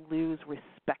going to lose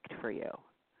respect for you.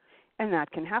 And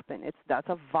that can happen. That's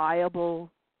a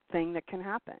viable thing that can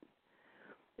happen,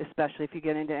 especially if you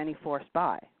get into any forced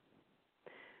buy.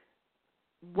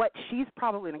 What she's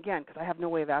probably, and again, because I have no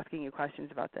way of asking you questions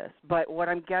about this, but what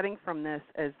I'm getting from this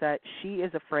is that she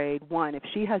is afraid, 1, if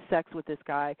she has sex with this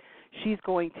guy, she's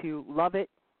going to love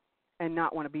it and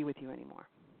not want to be with you anymore.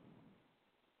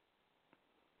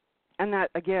 And that,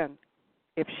 again,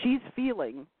 if she's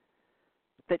feeling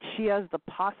that she has the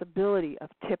possibility of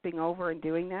tipping over and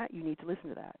doing that, you need to listen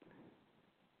to that.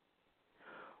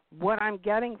 What I'm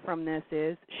getting from this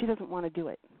is she doesn't want to do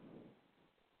it.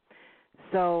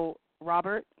 So,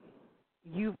 Robert,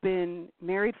 you've been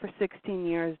married for 16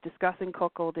 years, discussing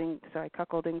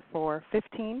cuckolding for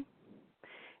 15,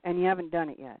 and you haven't done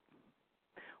it yet.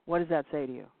 What does that say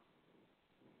to you?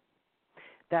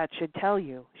 That should tell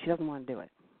you she doesn't want to do it.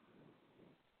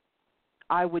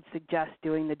 I would suggest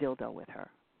doing the dildo with her,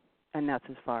 and that's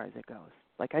as far as it goes.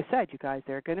 Like I said, you guys,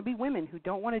 there are going to be women who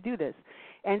don't want to do this,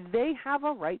 and they have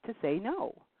a right to say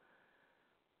no,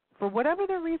 for whatever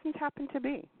their reasons happen to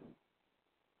be.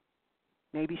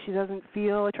 Maybe she doesn't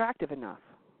feel attractive enough.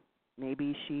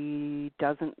 Maybe she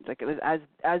doesn't, like it was,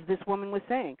 as this woman was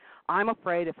saying, I'm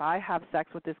afraid if I have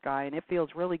sex with this guy and it feels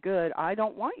really good, I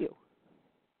don't want you.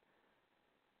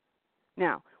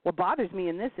 Now, what bothers me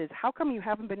in this is how come you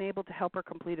haven't been able to help her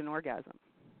complete an orgasm?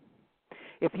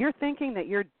 If you're thinking that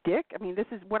your dick, I mean, this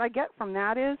is what I get from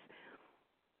that is,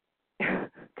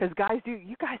 because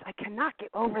you guys, I cannot get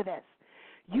over this.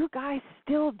 You guys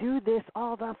still do this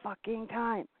all the fucking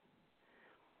time.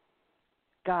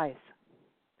 Guys,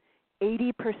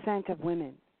 80% of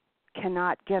women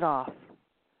cannot get off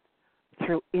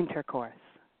through intercourse.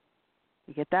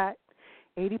 You get that?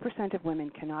 80% of women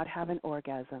cannot have an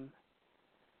orgasm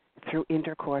through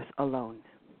intercourse alone.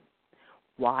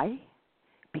 Why?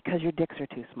 Because your dicks are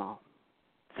too small.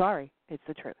 Sorry, it's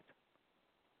the truth.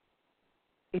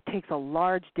 It takes a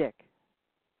large dick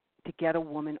to get a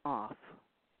woman off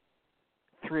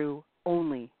through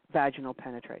only vaginal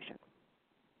penetration.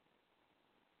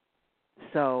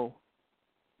 So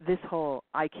this whole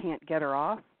I can't get her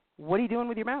off, what are you doing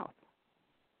with your mouth?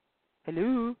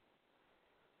 Hello?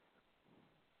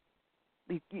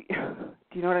 Do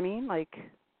you know what I mean? Like,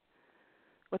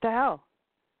 what the hell?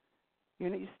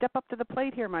 You step up to the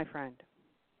plate here, my friend.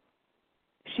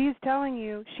 She's telling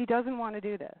you she doesn't want to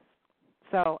do this.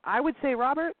 So I would say,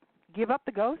 Robert, give up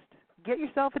the ghost, get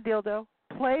yourself a dildo,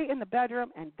 play in the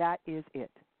bedroom, and that is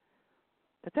it.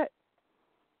 That's it.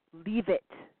 Leave it.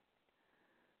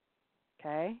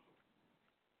 Okay?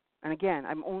 And again,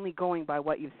 I'm only going by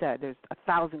what you've said. There's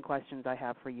 1,000 questions I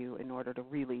have for you in order to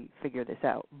really figure this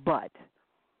out. But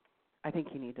I think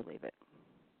you need to leave it.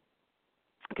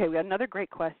 Okay, we got another great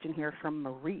question here from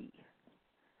Marie.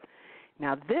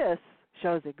 Now, this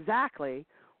shows exactly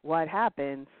what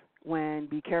happens when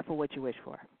be careful what you wish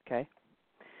for, okay?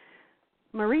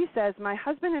 Marie says, my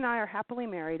husband and I are happily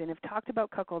married and have talked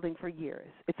about cuckolding for years.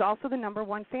 It's also the number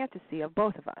one fantasy of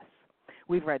both of us.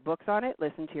 We've read books on it,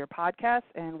 listened to your podcasts,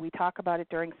 and we talk about it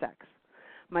during sex.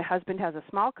 My husband has a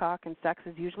small cock, and sex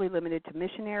is usually limited to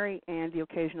missionary and the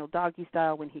occasional doggy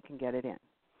style when he can get it in.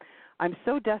 I'm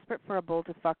so desperate for a bull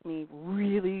to fuck me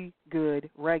really good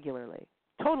regularly.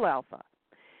 Total alpha.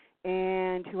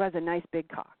 And who has a nice big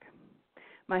cock.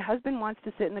 My husband wants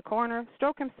to sit in the corner,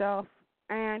 stroke himself,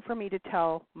 and for me to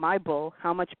tell my bull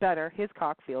how much better his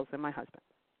cock feels than my husband.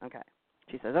 Okay.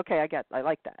 She says, okay, I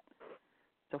like that.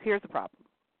 So here's the problem.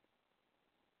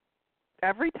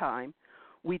 Every time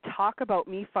we talk about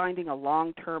me finding a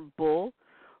long-term bull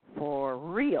for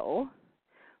real,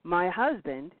 my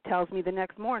husband tells me the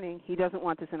next morning he doesn't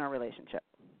want this in our relationship.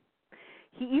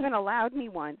 He even allowed me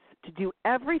once to do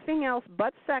everything else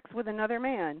but sex with another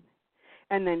man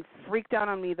and then freaked out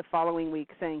on me the following week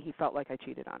saying he felt like I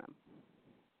cheated on him.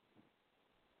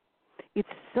 It's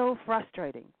so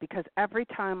frustrating because every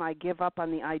time I give up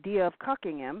on the idea of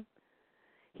cucking him,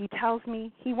 he tells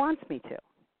me he wants me to,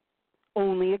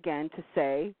 only again to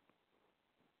say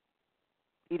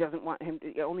he doesn't want him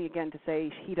to, only again to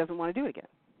say he doesn't want to do it again.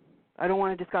 I don't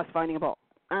want to discuss finding a bull.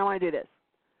 I don't want to do this.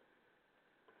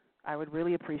 I would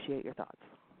really appreciate your thoughts.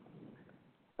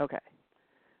 Okay.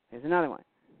 Here's another one.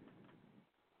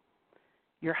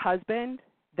 Your husband,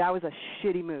 that was a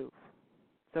shitty move.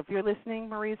 So if you're listening,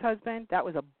 Marie's husband, that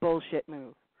was a bullshit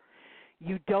move.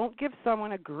 You don't give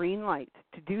someone a green light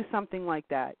to do something like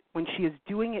that when she is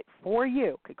doing it for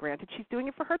you. Okay, granted, she's doing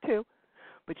it for her too,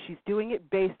 but she's doing it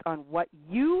based on what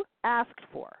you asked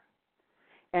for.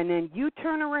 And then you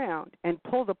turn around and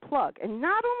pull the plug. And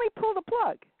not only pull the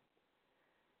plug,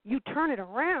 you turn it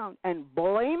around and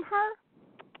blame her?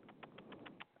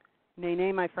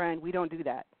 Nay, my friend, we don't do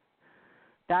that.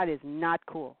 That is not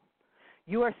cool.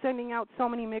 You are sending out so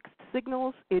many mixed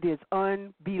signals, it is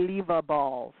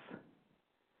unbelievable.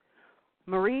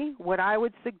 Marie, what I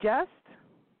would suggest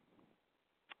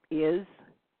is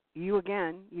you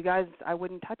guys, I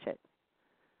wouldn't touch it.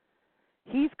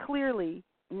 He's clearly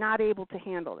not able to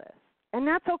handle this. And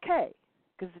that's okay,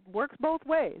 because it works both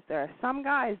ways. There are some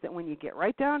guys that when you get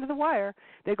right down to the wire,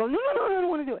 they go, no, I don't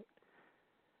want to do it.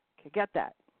 Okay, get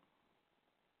that.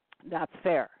 That's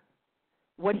fair.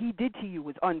 What he did to you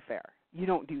was unfair. You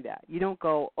don't do that. You don't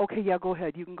go, okay, yeah, go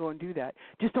ahead. You can go and do that.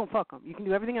 Just don't fuck him. You can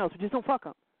do everything else, but just don't fuck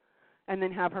him. And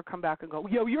then have her come back and go,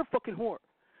 yo, you're a fucking whore.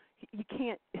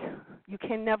 You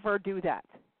can never do that,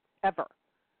 ever.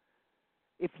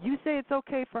 If you say it's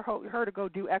okay for her to go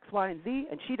do X, Y, and Z,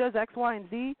 and she does X, Y, and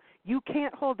Z, you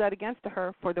can't hold that against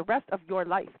her for the rest of your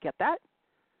life. Get that?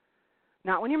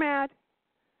 Not when you're mad.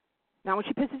 Not when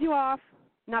she pisses you off.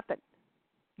 Nothing.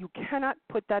 You cannot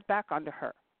put that back onto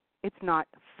her. It's not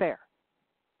fair.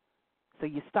 So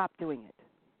you stop doing it.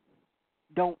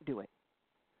 Don't do it.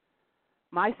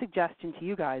 My suggestion to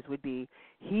you guys would be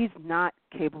he's not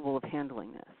capable of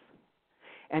handling this.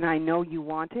 And I know you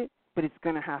want it, but it's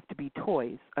going to have to be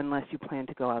toys unless you plan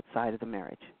to go outside of the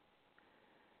marriage.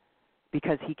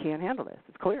 Because he can't handle this.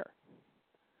 It's clear.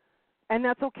 And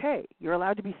that's okay. You're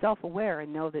allowed to be self-aware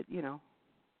and know that,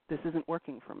 this isn't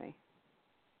working for me.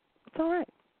 It's all right.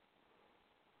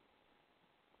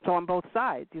 So on both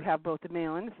sides, you have both the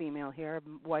male and the female here,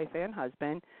 wife and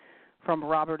husband. From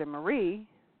Robert and Marie,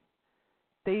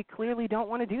 they clearly don't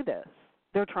want to do this.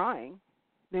 They're trying.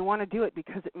 They want to do it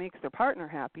because it makes their partner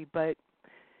happy, but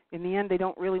in the end, they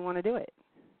don't really want to do it.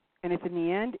 And if in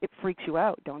the end it freaks you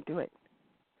out, don't do it.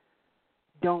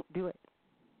 Don't do it.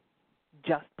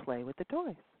 Just play with the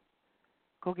toys.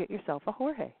 Go get yourself a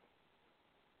Jorge.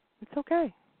 It's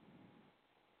okay.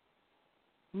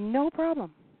 No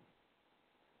problem.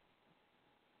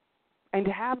 And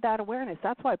to have that awareness,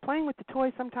 that's why playing with the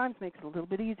toys sometimes makes it a little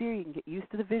bit easier. You can get used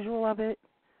to the visual of it.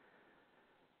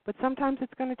 But sometimes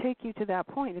it's going to take you to that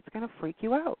point. It's going to freak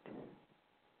you out.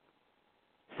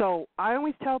 So I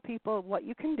always tell people what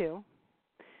you can do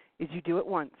is you do it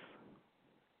once.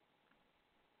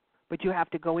 But you have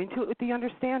to go into it with the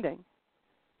understanding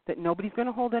that nobody's going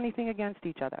to hold anything against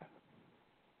each other.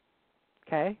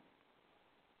 Okay?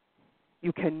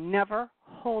 You can never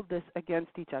hold this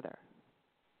against each other.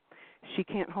 She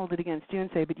can't hold it against you and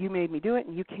say, but you made me do it,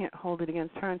 and you can't hold it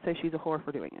against her and say she's a whore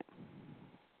for doing it.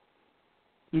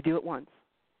 You do it once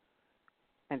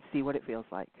and see what it feels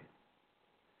like.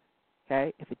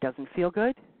 Okay? If it doesn't feel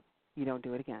good, you don't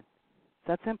do it again. It's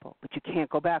that simple. But you can't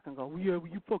go back and go, well, yeah,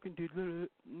 well, you fucking did.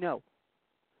 No.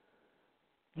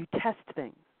 You test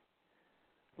things.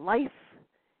 Life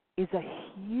is a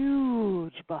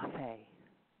huge buffet.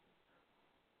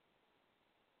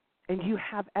 And you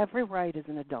have every right as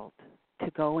an adult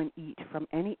to go and eat from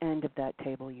any end of that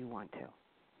table you want to.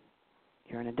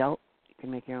 You're an adult. You can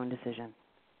make your own decision.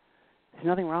 There's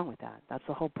nothing wrong with that. That's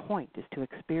the whole point, is to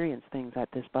experience things at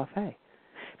this buffet.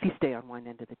 If you stay on one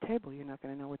end of the table, you're not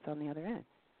going to know what's on the other end.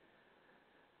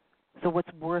 So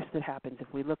what's worse that happens if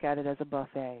we look at it as a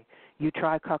buffet? You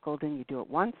try cuckolding, you do it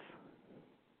once,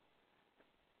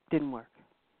 didn't work.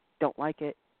 Don't like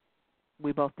it.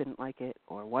 We both didn't like it,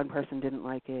 or one person didn't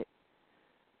like it.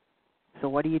 So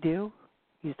what do? You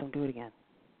just don't do it again.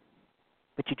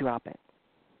 But you drop it.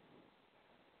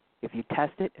 If you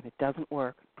test it, if it doesn't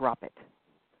work, drop it.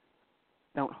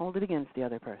 Don't hold it against the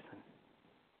other person.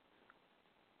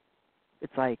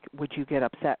 It's like, would you get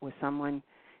upset with someone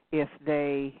if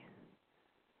they,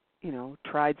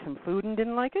 tried some food and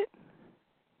didn't like it?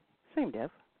 Same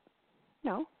diff.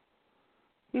 No.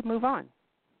 You'd move on.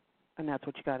 And that's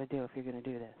what you got to do if you're going to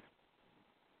do this.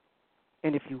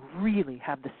 And if you really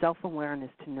have the self-awareness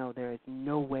to know there is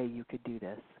no way you could do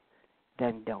this,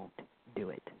 then don't do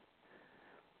it.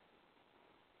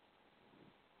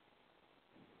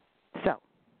 So,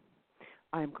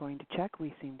 I'm going to check.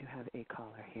 We seem to have a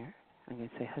caller here. I'm going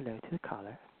to say hello to the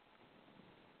caller.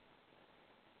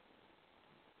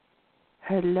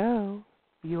 Hello.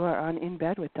 You are on In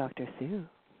Bed with Dr. Sue.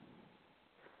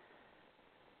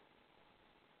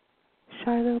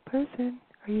 Shy little person,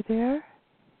 are you there?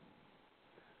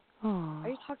 Oh. Are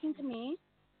you talking to me?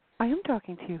 I am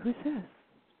talking to you. Who's this?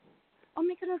 Oh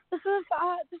my goodness, this is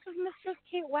Mistress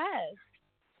Kate West.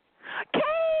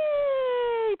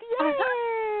 Kate!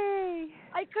 Yay!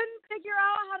 I couldn't figure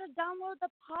out how to download the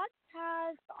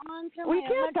podcast onto we my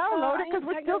can't download it because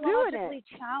we're still doing it.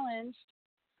 Challenged.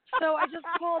 So I just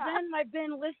called in. I've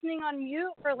been listening on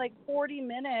mute for like 40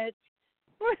 minutes.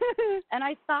 And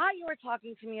I thought you were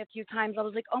talking to me a few times. I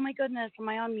was like, oh my goodness, am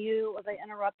I on mute? Was I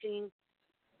interrupting?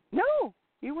 No,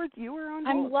 you were on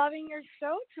hold. I'm loving your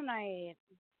show tonight.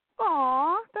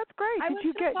 Aw, that's great.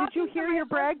 Did you hear your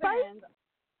brag bite?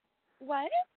 What?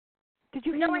 Did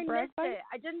you hear your brag bite? It.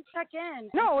 I didn't check in.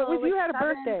 No, it was you had a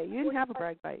birthday. You didn't have a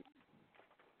brag bite.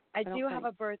 I do have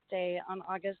a birthday on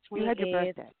August 28th. You had your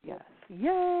birthday, yes.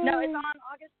 Yay! No, it's on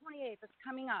August 28th. It's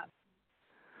coming up.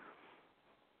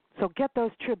 So get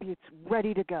those tributes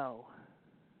ready to go.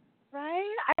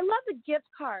 Right? I love the gift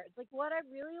cards. Like, what I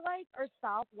really like are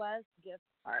Southwest gift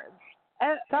cards.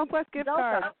 Southwest gift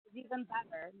cards. Delta is even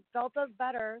better. Delta's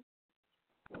better.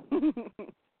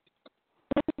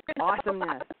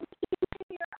 Awesomeness.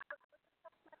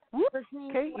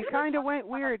 Okay, you kind of went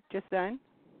weird just then.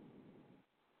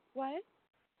 What?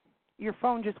 Your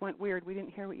phone just went weird. We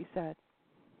didn't hear what you said.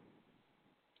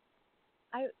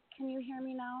 Can you hear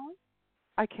me now?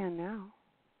 I can now.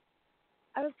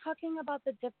 I was talking about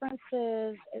the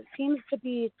differences. It seems to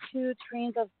be two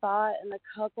trains of thought in the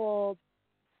cuckold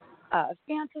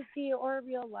fantasy or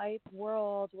real life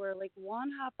world, where like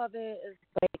one half of it is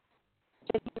like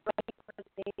just ready for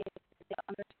the day, to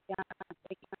understand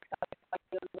taking myself.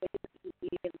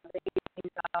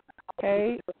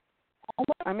 Okay.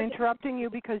 I'm interrupting you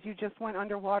because you just went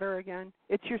underwater again.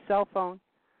 It's your cell phone.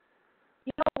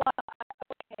 You know what?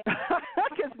 Okay.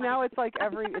 Because now it's like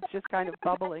it's just kind of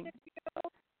bubbling.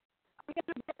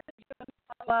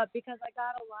 Because I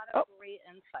got a lot of great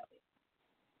insight.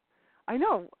 I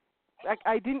know.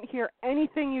 I didn't hear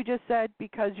anything you just said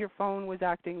because your phone was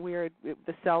acting weird.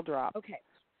 The cell dropped. Okay.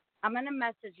 I'm going to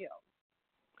message you.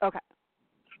 Okay.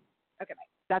 Okay, bye.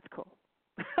 That's cool.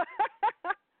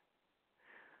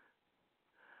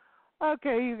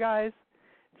 Okay, you guys.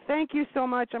 Thank you so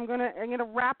much. I'm gonna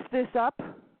wrap this up.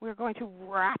 We're going to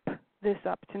wrap this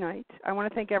up tonight. I want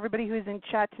to thank everybody who's in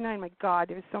chat tonight. My God,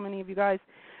 there's so many of you guys.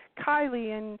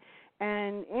 Kylie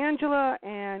and Angela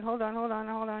and hold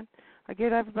on. I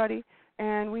get everybody.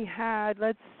 And we had,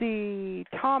 let's see,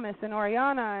 Thomas and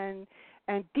Oriana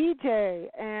and DJ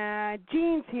and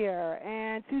Jean's here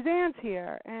and Suzanne's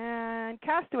here and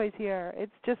Castaway's here.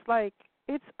 It's just like,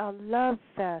 it's a love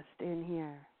fest in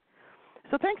here.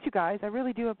 So thanks, you guys. I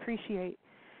really do appreciate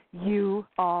you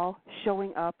all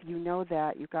showing up. You know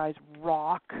that. You guys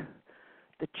rock.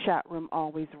 The chat room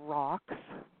always rocks.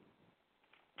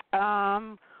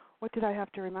 What did I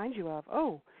have to remind you of?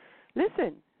 Oh,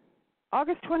 listen,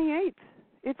 August 28th,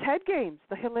 it's Head Games,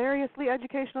 the hilariously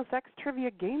educational sex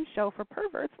trivia game show for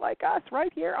perverts like us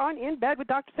right here on In Bed with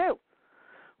Dr. Sue.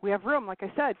 We have room, like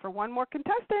I said, for one more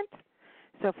contestant.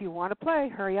 So if you want to play,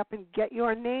 hurry up and get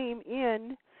your name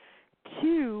in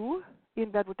to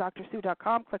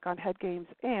inbedwithdrsue.com, click on Head Games,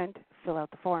 and fill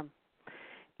out the form.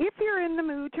 If you're in the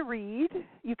mood to read,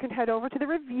 you can head over to the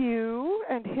review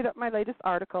and hit up my latest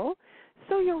article,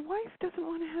 So Your Wife Doesn't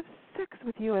Want to Have Sex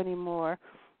With You Anymore.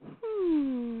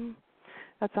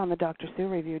 That's on the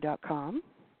drsuereview.com.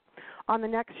 On the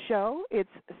next show, it's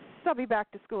Subby Back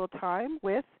to School time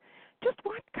with Just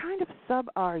What Kind of Sub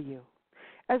Are You?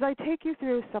 As I take you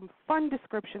through some fun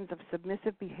descriptions of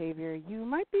submissive behavior you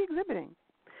might be exhibiting.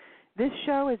 This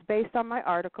show is based on my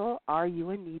article, Are You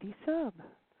a Needy Sub?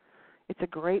 It's a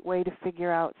great way to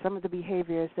figure out some of the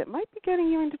behaviors that might be getting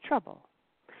you into trouble.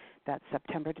 That's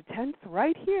September the 10th,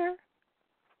 right here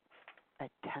at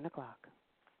 10 o'clock.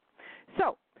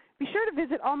 So, be sure to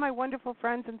visit all my wonderful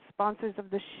friends and sponsors of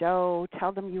the show.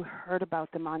 Tell them you heard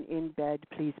about them on In Bed,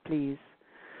 please, please.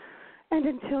 And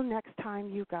until next time,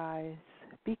 you guys,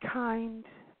 be kind,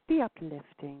 be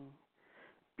uplifting,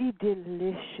 be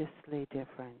deliciously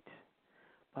different,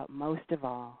 but most of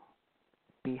all,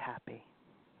 be happy.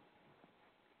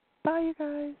 Bye, you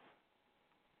guys.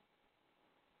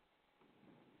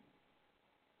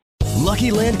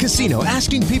 Lucky Land Casino,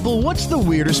 asking people, what's the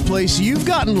weirdest place you've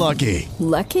gotten lucky?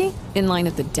 Lucky? In line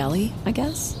at the deli, I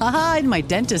guess? Aha, in my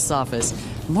dentist's office.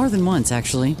 More than once,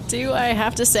 actually. Do I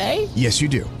have to say? Yes, you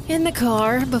do. In the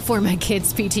car before my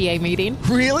kids' PTA meeting.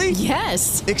 Really?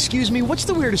 Yes. Excuse me, what's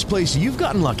the weirdest place you've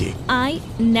gotten lucky? I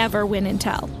never win and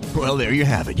tell. Well, there you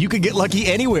have it. You can get lucky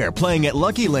anywhere, playing at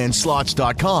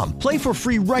LuckyLandSlots.com. Play for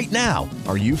free right now.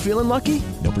 Are you feeling lucky?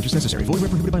 No purchase necessary. Void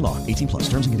where prohibited by law. 18+.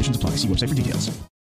 Terms and conditions apply. See website for details.